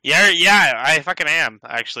polls? Yeah, I fucking am,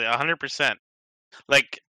 actually, 100%.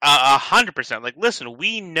 Like, 100%. Like, listen,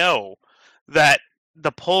 we know that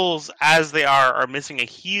the polls, as they are missing a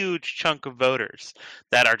huge chunk of voters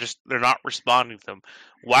that are just, they're not responding to them.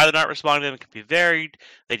 Why they're not responding to them can be varied.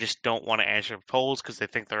 They just don't want to answer polls because they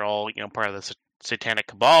think they're all, part of the satanic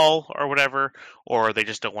cabal or whatever, or they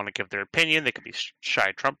just don't want to give their opinion. They could be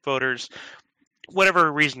shy Trump voters.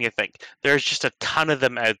 Whatever reason you think, there's just a ton of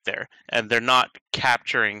them out there, and they're not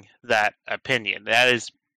capturing that opinion. That is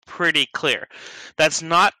pretty clear. That's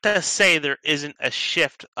not to say there isn't a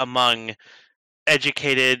shift among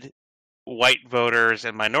educated white voters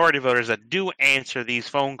and minority voters that do answer these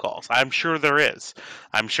phone calls. I'm sure there is.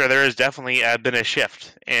 I'm sure there has definitely been a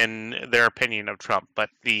shift in their opinion of Trump, but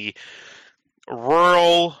the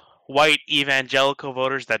rural white evangelical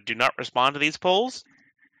voters that do not respond to these polls,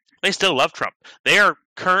 they still love Trump. They are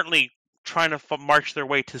currently trying to march their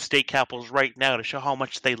way to state capitals right now to show how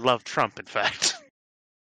much they love Trump, in fact.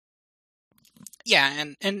 Yeah,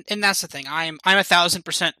 and that's the thing. I'm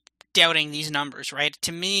 1,000% doubting these numbers, right?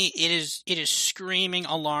 To me, it is screaming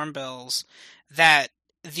alarm bells that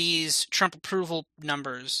these Trump approval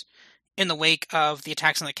numbers in the wake of the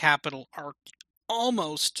attacks on the Capitol are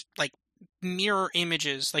almost like mirror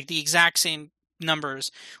images, like the exact same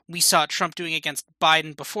numbers we saw Trump doing against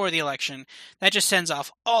Biden before the election. That just sends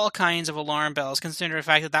off all kinds of alarm bells, considering the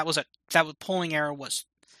fact that that polling error was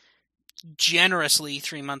generously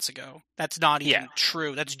 3 months ago. That's not even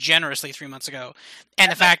true. That's generously 3 months ago.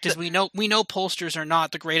 And the fact is, we know pollsters are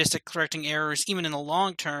not the greatest at correcting errors, even in the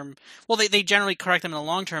long term. Well, they generally correct them in the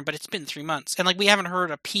long term, but it's been 3 months, and like we haven't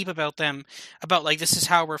heard a peep about them about like this is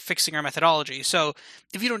how we're fixing our methodology. So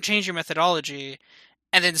if you don't change your methodology,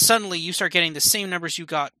 and then suddenly you start getting the same numbers you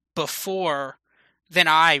got before, then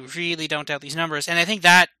I really don't doubt these numbers. And I think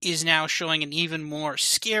that is now showing an even more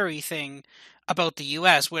scary thing about the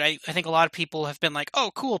U.S., where I think a lot of people have been like,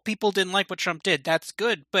 oh, cool, people didn't like what Trump did. That's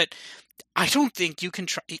good. But I don't think you can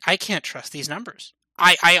I can't trust these numbers.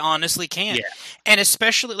 I honestly can't. Yeah. And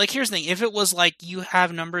especially, like, here's the thing. If it was like you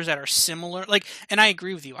have numbers that are similar, like, and I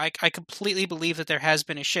agree with you. I completely believe that there has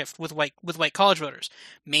been a shift with white college voters.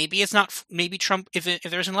 Maybe it's not, maybe Trump, if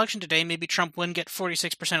there's an election today, maybe Trump wouldn't get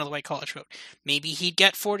 46% of the white college vote. Maybe he'd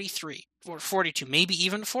get 43 or 42, maybe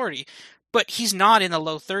even 40. But he's not in the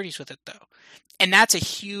low 30s with it, though. And that's a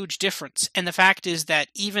huge difference. And the fact is that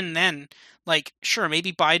even then, like, sure,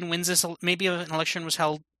 maybe Biden wins this, maybe an election was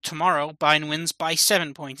held tomorrow, Biden wins by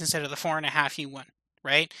 7 points instead of the 4.5 he won,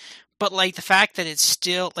 right? But, like, the fact that it's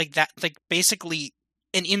still, like, that, like, basically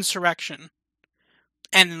an insurrection,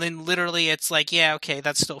 and then literally it's like, yeah, okay,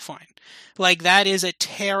 that's still fine. Like, that is a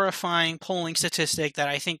terrifying polling statistic that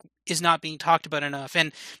I think is not being talked about enough.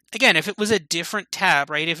 And again, if it was a different tab,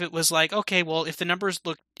 right? If it was like, okay, well, if the numbers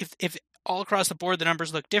look, if all across the board the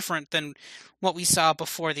numbers look different than what we saw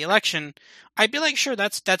before the election, I'd be like, sure,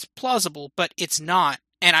 that's plausible, but it's not.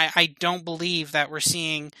 And I don't believe that we're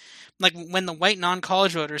seeing, like, when the white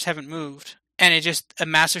non-college voters haven't moved, and it's just a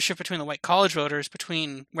massive shift between the white college voters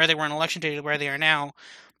between where they were in election day to where they are now,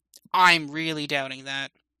 I'm really doubting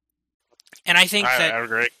that. And I think that... I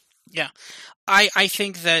agree. Yeah. I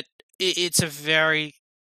think that it's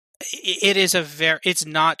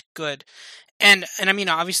not good. And I mean,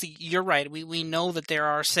 obviously, you're right. We know that there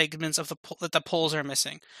are segments of that the polls are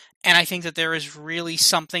missing. And I think that there is really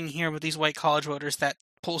something here with these white college voters that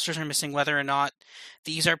pollsters are missing, whether or not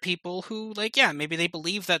these are people who, like, yeah, maybe they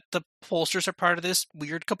believe that the pollsters are part of this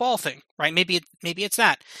weird cabal thing, right? Maybe it's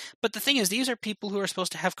that. But the thing is, these are people who are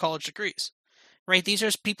supposed to have college degrees, right? These are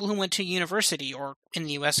people who went to university, or in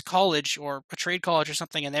the U.S. college, or a trade college or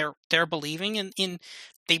something, and they're believing in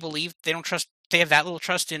they believe, they don't trust, they have that little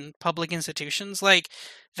trust in public institutions. Like,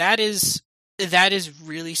 that is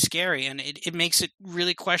really scary, and it makes it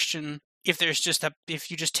really question if there's just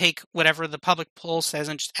if you just take whatever the public poll says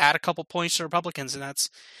and just add a couple points to Republicans, and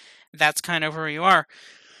that's kind of where you are.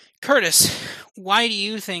 Curtis, why do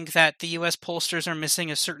you think that the U.S. pollsters are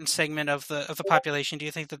missing a certain segment of the population? Do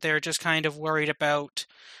you think that they're just kind of worried about,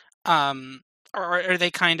 or are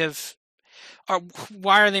they kind of, or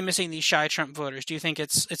why are they missing these shy Trump voters? Do you think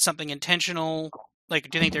it's something intentional?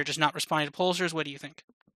 Like, do you think they're just not responding to pollsters? What do you think?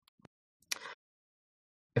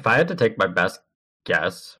 If I had to take my best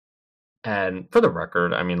guess, and for the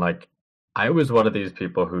record, I mean, like, I was one of these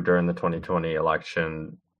people who during the 2020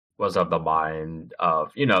 election was of the mind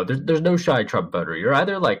of, there's no shy Trump voter. You're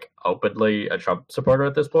either like openly a Trump supporter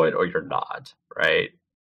at this point, or you're not, right?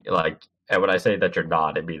 Like, and when I say that you're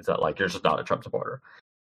not, it means that, like, you're just not a Trump supporter.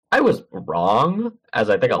 I was wrong, as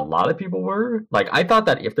I think a lot of people were. Like, I thought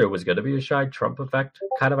that if there was going to be a shy Trump effect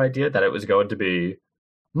kind of idea, that it was going to be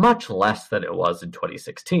much less than it was in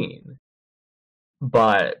 2016.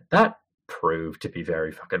 But that proved to be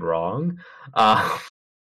very fucking wrong.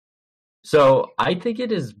 So I think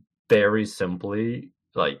it is very simply,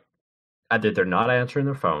 like, either they're not answering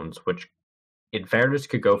their phones, which in fairness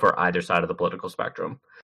could go for either side of the political spectrum,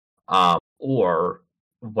 or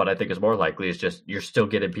what I think is more likely is just you're still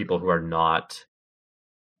getting people who are not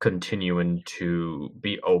continuing to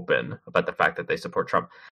be open about the fact that they support Trump,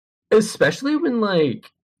 especially when, like,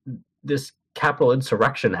 this Capitol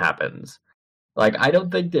insurrection happens. Like, I don't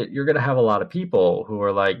think that you're going to have a lot of people who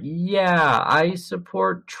are like, yeah, I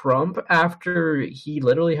support Trump after he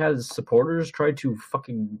literally has supporters try to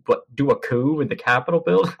fucking do a coup in the Capitol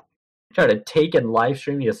building, try to take and live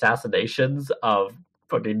stream the assassinations of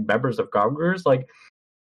fucking members of Congress. Like,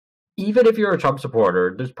 even if you're a Trump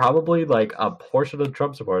supporter, there's probably, like, a portion of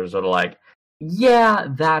Trump supporters that are like, yeah,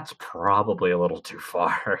 that's probably a little too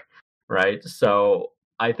far, right? So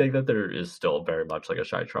I think that there is still very much like a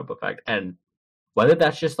shy Trump effect. And whether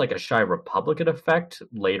that's just like a shy Republican effect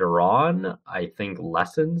later on, I think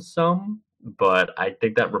lessens some. But I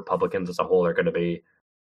think that Republicans as a whole are going to be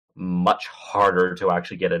much harder to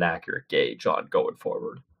actually get an accurate gauge on going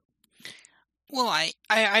forward. Well,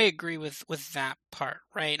 I agree with that part,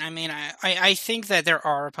 right? I mean, I think that there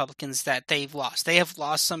are Republicans that they've lost. They have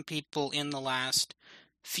lost some people in the last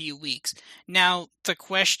few weeks. Now, the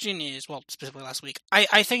question is, well, specifically last week,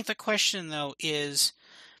 I think the question, though, is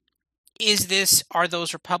are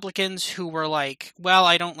those Republicans who were like, well,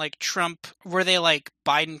 I don't like Trump, were they like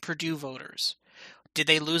Biden-Perdue voters? Did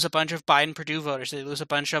they lose a bunch of Biden-Perdue voters? Did they lose a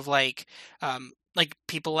bunch of like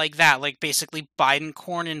people like that, like basically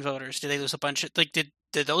Biden-Cornyn voters? Did they lose a bunch of, like, did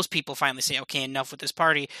those people finally say, okay, enough with this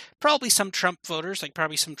party? Probably some Trump voters, like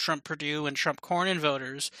probably some Trump-Perdue and Trump-Cornyn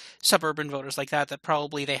voters, suburban voters like that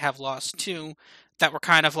probably they have lost too, that were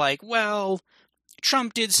kind of like, well,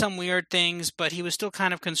 Trump did some weird things, but he was still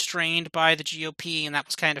kind of constrained by the GOP, and that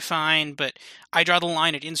was kind of fine, but I draw the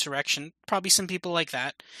line at insurrection. Probably some people like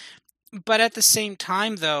that. But at the same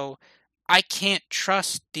time, though, I can't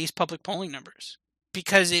trust these public polling numbers.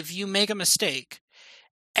 Because if you make a mistake,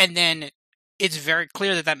 and then it's very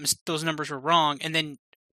clear that those numbers were wrong, and then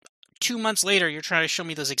 2 months later you're trying to show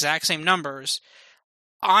me those exact same numbers,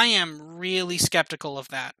 I am really skeptical of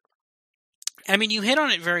that. I mean, you hit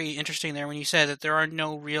on it very interesting there when you said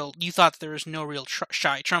that you thought there was no real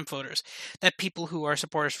shy Trump voters, that people who are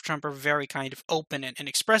supporters of Trump are very kind of open and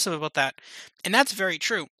expressive about that, and that's very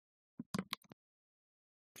true.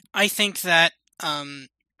 I think that,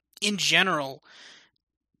 in general,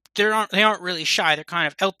 they aren't really shy, they're kind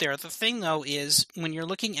of out there. The thing, though, is when you're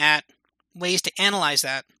looking at ways to analyze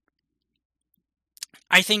that,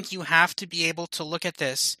 I think you have to be able to look at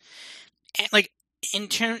this, and, like,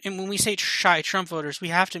 and when we say shy Trump voters, we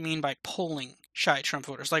have to mean by polling shy Trump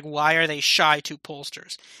voters. Like, why are they shy to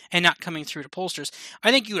pollsters and not coming through to pollsters?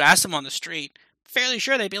 I think you'd ask them on the street, fairly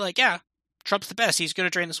sure they'd be like, yeah, Trump's the best, he's going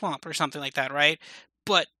to drain the swamp, or something like that, right?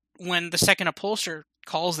 But when the second a pollster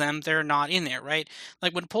calls them, they're not in there, right?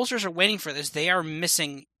 Like, when pollsters are waiting for this, they are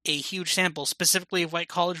missing a huge sample, specifically of white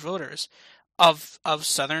college voters, of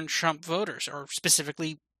Southern Trump voters, or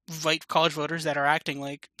specifically white college voters that are acting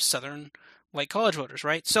like Southern white college voters,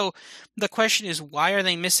 right? So the question is, why are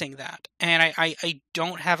they missing that? And I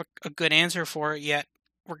don't have a good answer for it yet.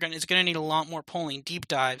 It's going to need a lot more polling, deep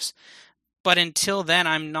dives. But until then,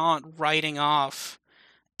 I'm not writing off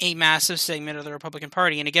a massive segment of the Republican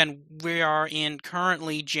Party. And again, we are in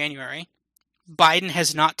currently January. Biden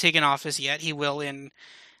has not taken office yet. He will in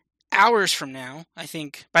hours from now. I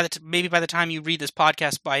think maybe by the time you read this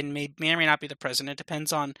podcast, Biden may or may not be the president.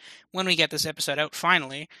 Depends on when we get this episode out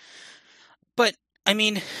finally. But, I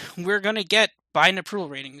mean, we're going to get Biden approval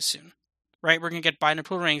ratings soon, right? We're going to get Biden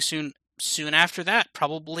approval ratings soon. Soon after that,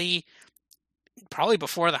 probably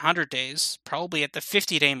before the 100 days, probably at the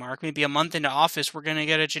 50-day mark, maybe a month into office, we're going to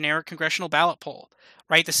get a generic congressional ballot poll,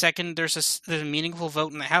 right? The second there's a meaningful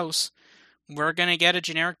vote in the House, we're going to get a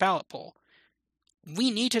generic ballot poll.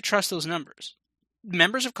 We need to trust those numbers.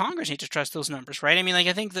 Members of Congress need to trust those numbers, right? I mean, like,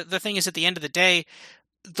 I think that the thing is, at the end of the day,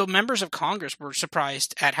 the members of Congress were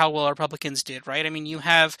surprised at how well Republicans did, right? I mean, you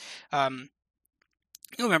have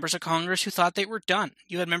members of Congress who thought they were done.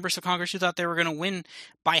 You had members of Congress who thought they were going to win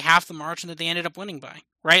by half the margin that they ended up winning by,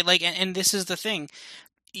 right? Like, and this is the thing.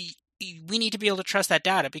 We need to be able to trust that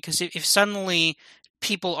data, because if suddenly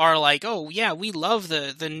people are like, oh, yeah, we love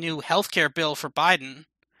the new healthcare bill for Biden,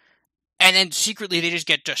 and then secretly they just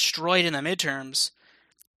get destroyed in the midterms,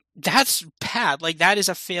 that's bad. Like, that is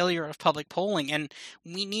a failure of public polling, and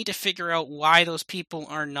we need to figure out why those people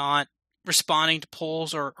are not responding to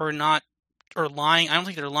polls or not, or lying. I don't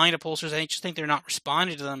think they're lying to pollsters. I just think they're not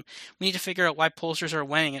responding to them. We need to figure out why pollsters are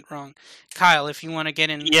weighing it wrong. Kyle, if you want to get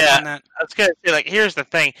in on that. I was going to say, like, here's the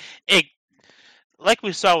thing. Like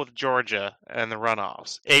we saw with Georgia and the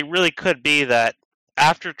runoffs, it really could be that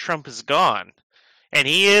after Trump is gone, and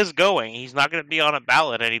he is going, he's not going to be on a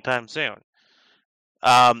ballot anytime soon.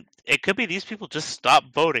 It could be these people just stop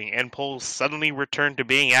voting and polls suddenly return to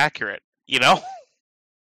being accurate, you know?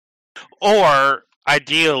 Or,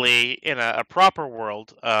 ideally, in a proper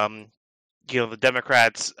world, the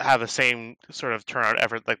Democrats have the same sort of turnout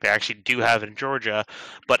effort like they actually do have in Georgia,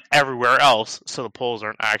 but everywhere else, so the polls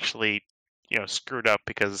aren't actually, screwed up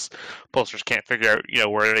because pollsters can't figure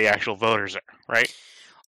out, where the actual voters are, right?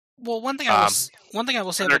 Well, one thing I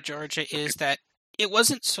will say about Georgia is that it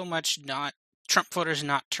wasn't so much not Trump voters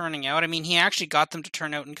not turning out. I mean, he actually got them to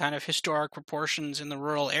turn out in kind of historic proportions in the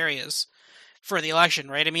rural areas for the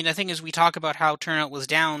election, right? I mean, the thing is, we talk about how turnout was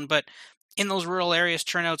down, but in those rural areas,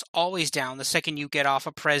 turnout's always down the second you get off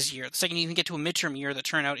a pres year. The second you even get to a midterm year, the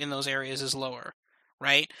turnout in those areas is lower,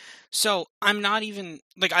 right? So I'm not even,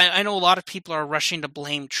 like, I know a lot of people are rushing to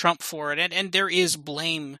blame Trump for it, and there is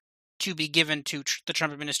blame to be given to the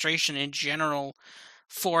Trump administration in general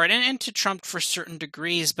for it, and to Trump for certain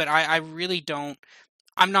degrees, but I really don't,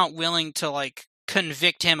 I'm not willing to, like,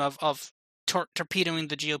 convict him of torpedoing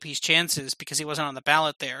the GOP's chances because he wasn't on the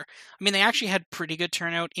ballot there. I mean, they actually had pretty good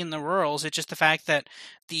turnout in the rurals. It's just the fact that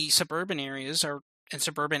the suburban areas and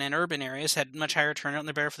suburban and urban areas had much higher turnout, and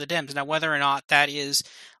they're better for the Dems. Now, whether or not that is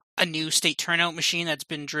a new state turnout machine that's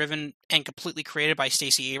been driven and completely created by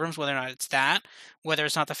Stacey Abrams, whether or not it's that, whether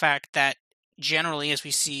it's not the fact that generally, as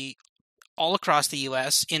we see all across the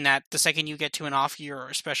U.S., in that the second you get to an off year or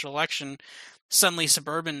a special election, suddenly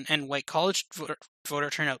suburban and white college voter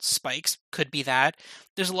turnout spikes. Could be that.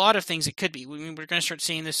 There's a lot of things it could be. I mean, we're going to start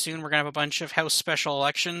seeing this soon. We're going to have a bunch of House special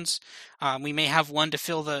elections. We may have one to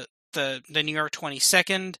fill the New York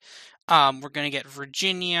 22nd. We're going to get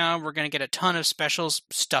Virginia. We're going to get a ton of specials.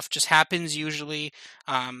 Stuff just happens usually.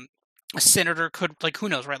 A senator could, like, who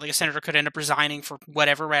knows, right? Like, a senator could end up resigning for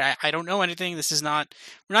whatever, right? I don't know anything. This is not,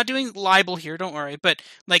 we're not doing libel here, don't worry. But,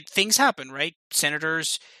 like, things happen, right?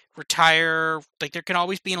 Senators retire. Like, there can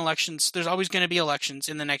always be elections. There's always going to be elections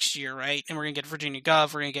in the next year, right? And we're going to get Virginia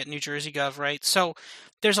Gov. We're going to get New Jersey Gov, right? So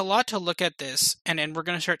there's a lot to look at this, and we're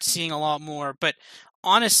going to start seeing a lot more. But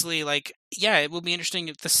honestly, like, yeah, it will be interesting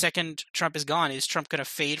if the second Trump is gone. Is Trump going to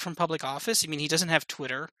fade from public office? I mean, he doesn't have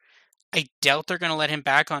Twitter. I doubt they're going to let him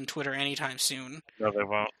back on Twitter anytime soon. No, they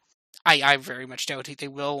won't. I very much doubt they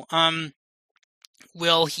will.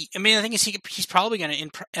 Will he? I mean, the thing is, he's probably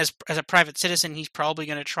going to, as a private citizen, he's probably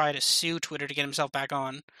going to try to sue Twitter to get himself back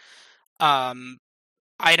on.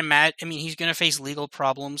 I'd imagine. I mean, he's going to face legal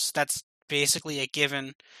problems. That's basically a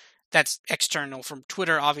given. That's external from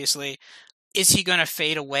Twitter, obviously. Is he going to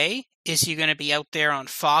fade away? Is he going to be out there on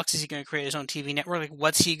Fox? Is he going to create his own TV network? Like,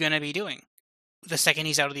 what's he going to be doing the second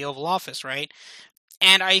he's out of the Oval Office, right?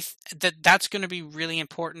 And that's going to be really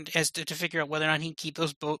important as to figure out whether or not he can keep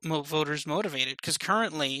those voters motivated. Because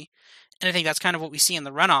currently, and I think that's kind of what we see in the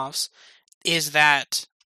runoffs, is that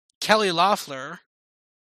Kelly Loeffler,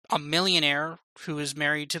 a millionaire who is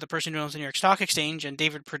married to the person who owns the New York Stock Exchange, and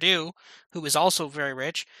David Perdue, who is also very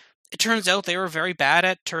rich, it turns out they were very bad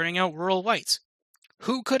at turning out rural whites.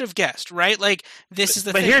 Who could have guessed, right? Like, this is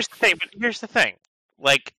the thing. But here's the thing.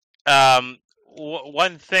 Like,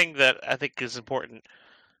 one thing that I think is important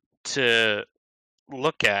to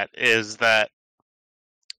look at is that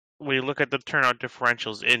when you look at the turnout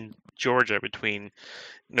differentials in Georgia between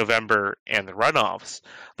November and the runoffs,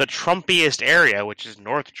 the Trumpiest area, which is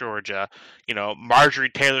North Georgia, Marjorie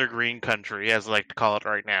Taylor Greene country, as I like to call it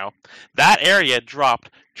right now, that area dropped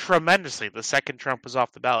tremendously the second Trump was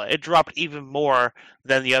off the ballot. It dropped even more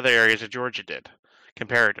than the other areas of Georgia did,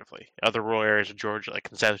 comparatively. Other rural areas of Georgia, like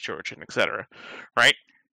in South Georgia, and etc. Right?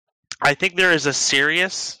 I think there is a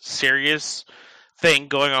serious thing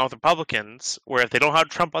going on with Republicans where if they don't have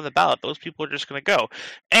Trump on the ballot, those people are just going to go.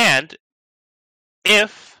 And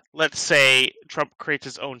if, let's say, Trump creates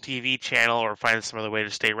his own TV channel or finds some other way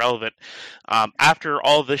to stay relevant, after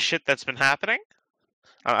all this shit that's been happening,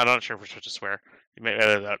 I'm not sure if we're supposed to swear. You may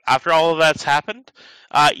edit that. After all of that's happened,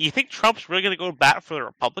 you think Trump's really going to go to bat for the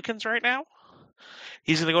Republicans right now?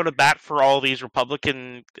 He's going to go to bat for all these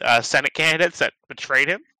Republican Senate candidates that betrayed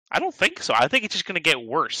him? I don't think so. I think it's just going to get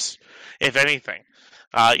worse, if anything.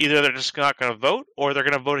 Either they're just not going to vote, or they're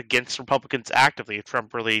going to vote against Republicans actively if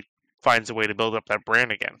Trump really finds a way to build up that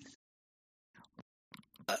brand again.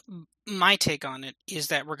 My take on it is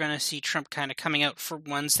that we're going to see Trump kind of coming out for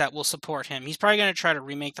ones that will support him. He's probably going to try to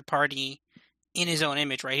remake the party in his own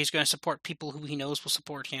image, right? He's going to support people who he knows will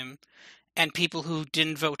support him, and people who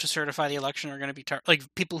didn't vote to certify the election are going to be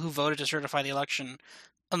people who voted to certify the election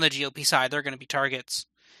on the GOP side, they're going to be targets.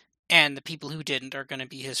 And the people who didn't are going to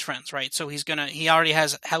be his friends, right? So he already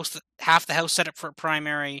has half the House set up for a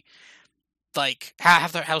primary. Like,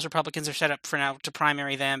 half the House Republicans are set up for now to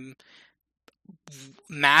primary them.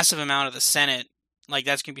 Massive amount of the Senate, like,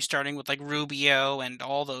 that's going to be starting with, like, Rubio and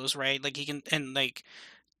all those, right? Like, he can, and, like,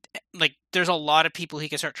 there's a lot of people he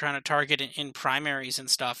can start trying to target in primaries and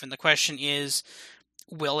stuff. And the question is,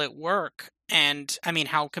 will it work? And, I mean,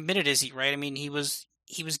 how committed is he, right? I mean, he's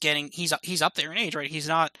up there in age, right? He's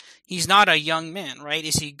not a young man, right?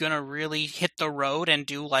 Is he gonna really hit the road and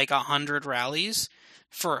do like 100 rallies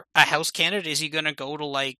for a House candidate? Is he gonna go to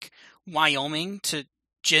like Wyoming to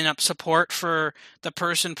gin up support for the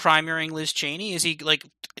person primarying Liz Cheney? Is he like,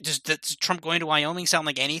 does Trump going to Wyoming sound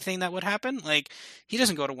like anything that would happen? Like, he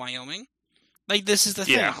doesn't go to Wyoming. Like, this is the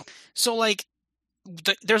thing. So like,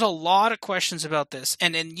 there's a lot of questions about this,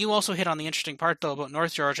 and you also hit on the interesting part though about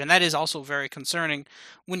North Georgia, and that is also very concerning.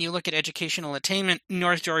 When you look at educational attainment,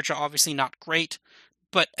 North Georgia obviously not great,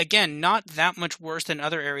 but again, not that much worse than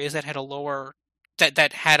other areas that had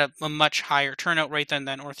that had a much higher turnout rate than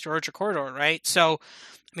the North Georgia corridor, right? So,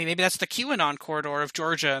 I mean, maybe that's the QAnon corridor of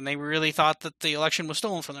Georgia, and they really thought that the election was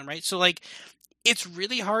stolen from them, right? So, like, it's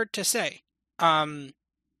really hard to say.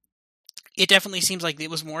 It definitely seems like it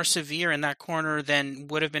was more severe in that corner than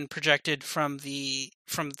would have been projected from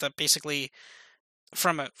basically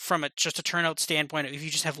from a just a turnout standpoint. If you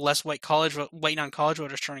just have less white non-college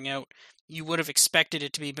voters turning out, you would have expected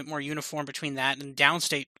it to be a bit more uniform between that and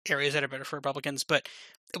downstate areas that are better for Republicans. But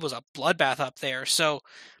it was a bloodbath up there, so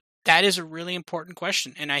that is a really important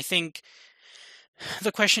question. And I think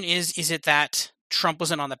the question is it that Trump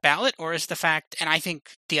wasn't on the ballot, or is the fact? And I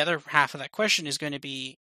think the other half of that question is going to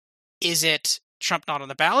be, is it Trump not on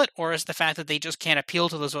the ballot, or is the fact that they just can't appeal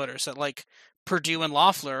to those voters? That like Perdue and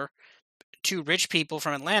Loeffler, two rich people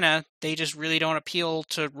from Atlanta, they just really don't appeal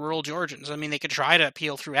to rural Georgians. I mean, they could try to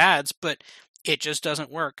appeal through ads, but it just doesn't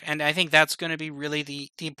work. And I think that's going to be really the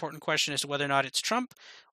important question as to whether or not it's Trump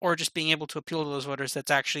or just being able to appeal to those voters that's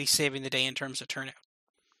actually saving the day in terms of turnout.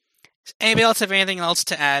 Does anybody else have anything else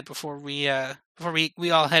to add before we all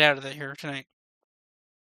head out of here tonight?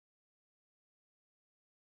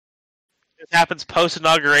 It happens post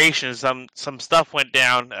inauguration. Some stuff went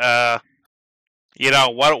down. What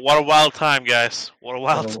a wild time, guys! What a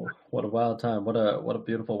wild time. What a wild time! What a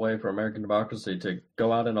beautiful way for American democracy to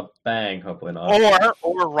go out in a bang. Hopefully not.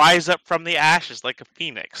 Or rise up from the ashes like a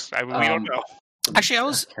phoenix. I mean, we don't know. Actually, I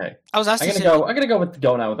was asked. I'm gonna go with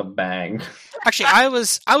going out with a bang. Actually, I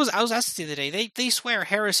was asked the other day. They swear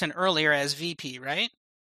Harrison earlier as VP, right?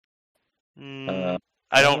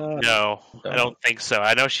 I don't know. I don't think so.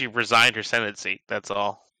 I know she resigned her Senate seat. That's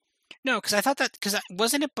all. No, because I thought that, because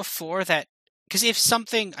wasn't it before that? Because if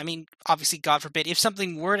something, I mean, obviously, God forbid, if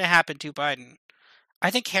something were to happen to Biden,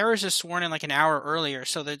 I think Harris is sworn in like an hour earlier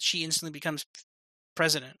so that she instantly becomes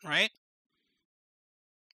president, right?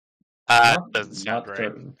 Doesn't sound right.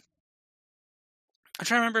 I'm trying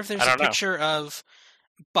to remember if there's a picture of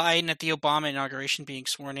Biden at the Obama inauguration being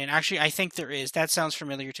sworn in. Actually, I think there is. That sounds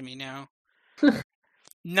familiar to me now.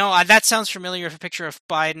 No, that sounds familiar. A picture of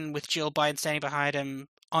Biden with Jill Biden standing behind him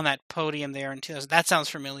on that podium there in 2000. That sounds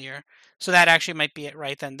familiar. So that actually might be it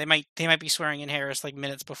right then. They might be swearing in Harris like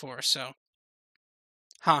minutes before. So,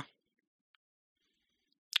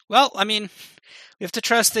 Well, I mean, we have to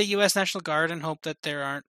trust the U.S. National Guard and hope that there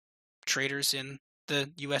aren't traitors in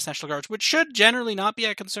the U.S. National Guards, which should generally not be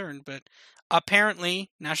a concern, but apparently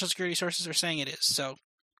national security sources are saying it is. So,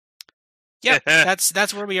 yeah,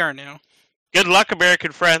 that's where we are now. Good luck,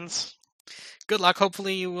 American friends. Good luck.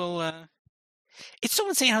 Hopefully you will... It's so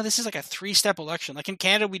insane how this is like a 3-step election. Like in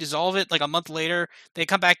Canada, we dissolve it, like a month later, they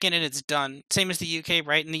come back in and it's done. Same as the UK,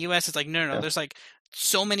 right? In the US, it's like, no. There's like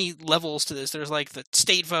so many levels to this. There's like the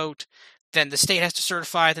state vote, then the state has to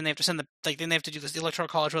certify, then they have to send then they have to do this electoral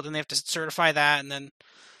college vote, then they have to certify that, and then...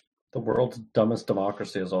 The world's dumbest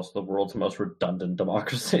democracy is also the world's most redundant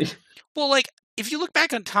democracy. Well, like, if you look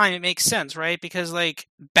back on time, it makes sense, right? Because, like,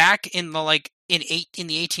 back in the, like, in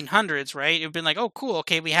the 1800s, right, it would have been like, oh, cool,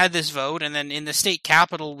 okay, we had this vote, and then in the state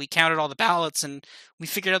capitol, we counted all the ballots, and we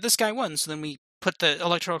figured out this guy won, so then we put the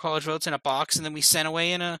electoral college votes in a box, and then we sent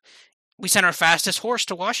our fastest horse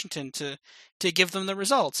to Washington to give them the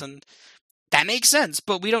results, and that makes sense,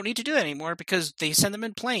 but we don't need to do that anymore because they send them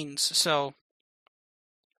in planes, so...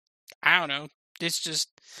 I don't know. It's just...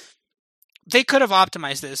 They could have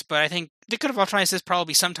optimized this, but I think they could have optimized this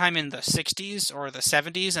probably sometime in the 60s or the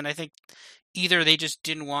 70s, and I think either they just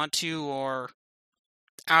didn't want to, or...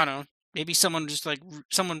 I don't know. Maybe someone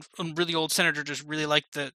a really old senator just really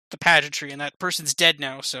liked the pageantry, and that person's dead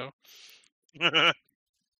now, so...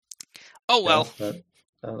 Oh, well. That's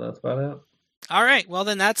about it. All right, well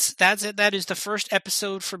then that's it. That is the first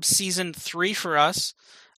episode from Season 3 for us.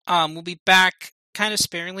 We'll be back... kind of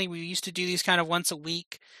sparingly. We used to do these kind of once a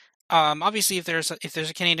week. Obviously, if there's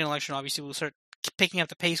a Canadian election, obviously we'll start picking up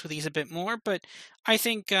the pace with these a bit more. But I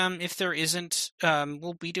think if there isn't,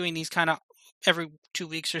 we'll be doing these kind of every 2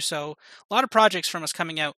 weeks or so. A lot of projects from us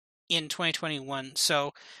coming out in 2021.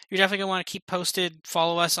 So you're definitely going to want to keep posted.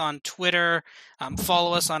 Follow us on Twitter.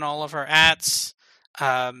 Follow us on all of our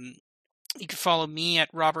 @. You can follow me at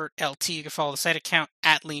Robert LT. You can follow the site account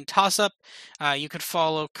at Lean Tossup. You can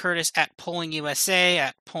follow Curtis at Polling USA,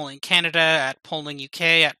 at Polling Canada, at Polling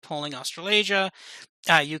UK, at Polling Australasia.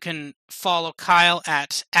 You can follow Kyle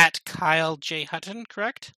at Kyle J. Hutton,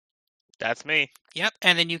 correct? That's me. Yep.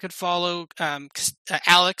 And then you can follow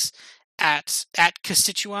Alex at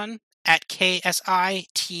Constituan, at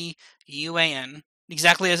KSITUAN.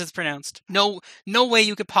 Exactly as it's pronounced. No way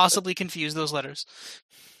you could possibly confuse those letters.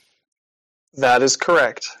 That is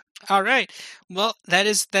correct. All right. Well, that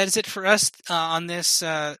is it for us on this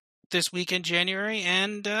week in January.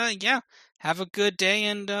 And yeah, have a good day,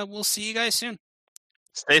 and we'll see you guys soon.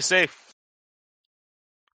 Stay safe.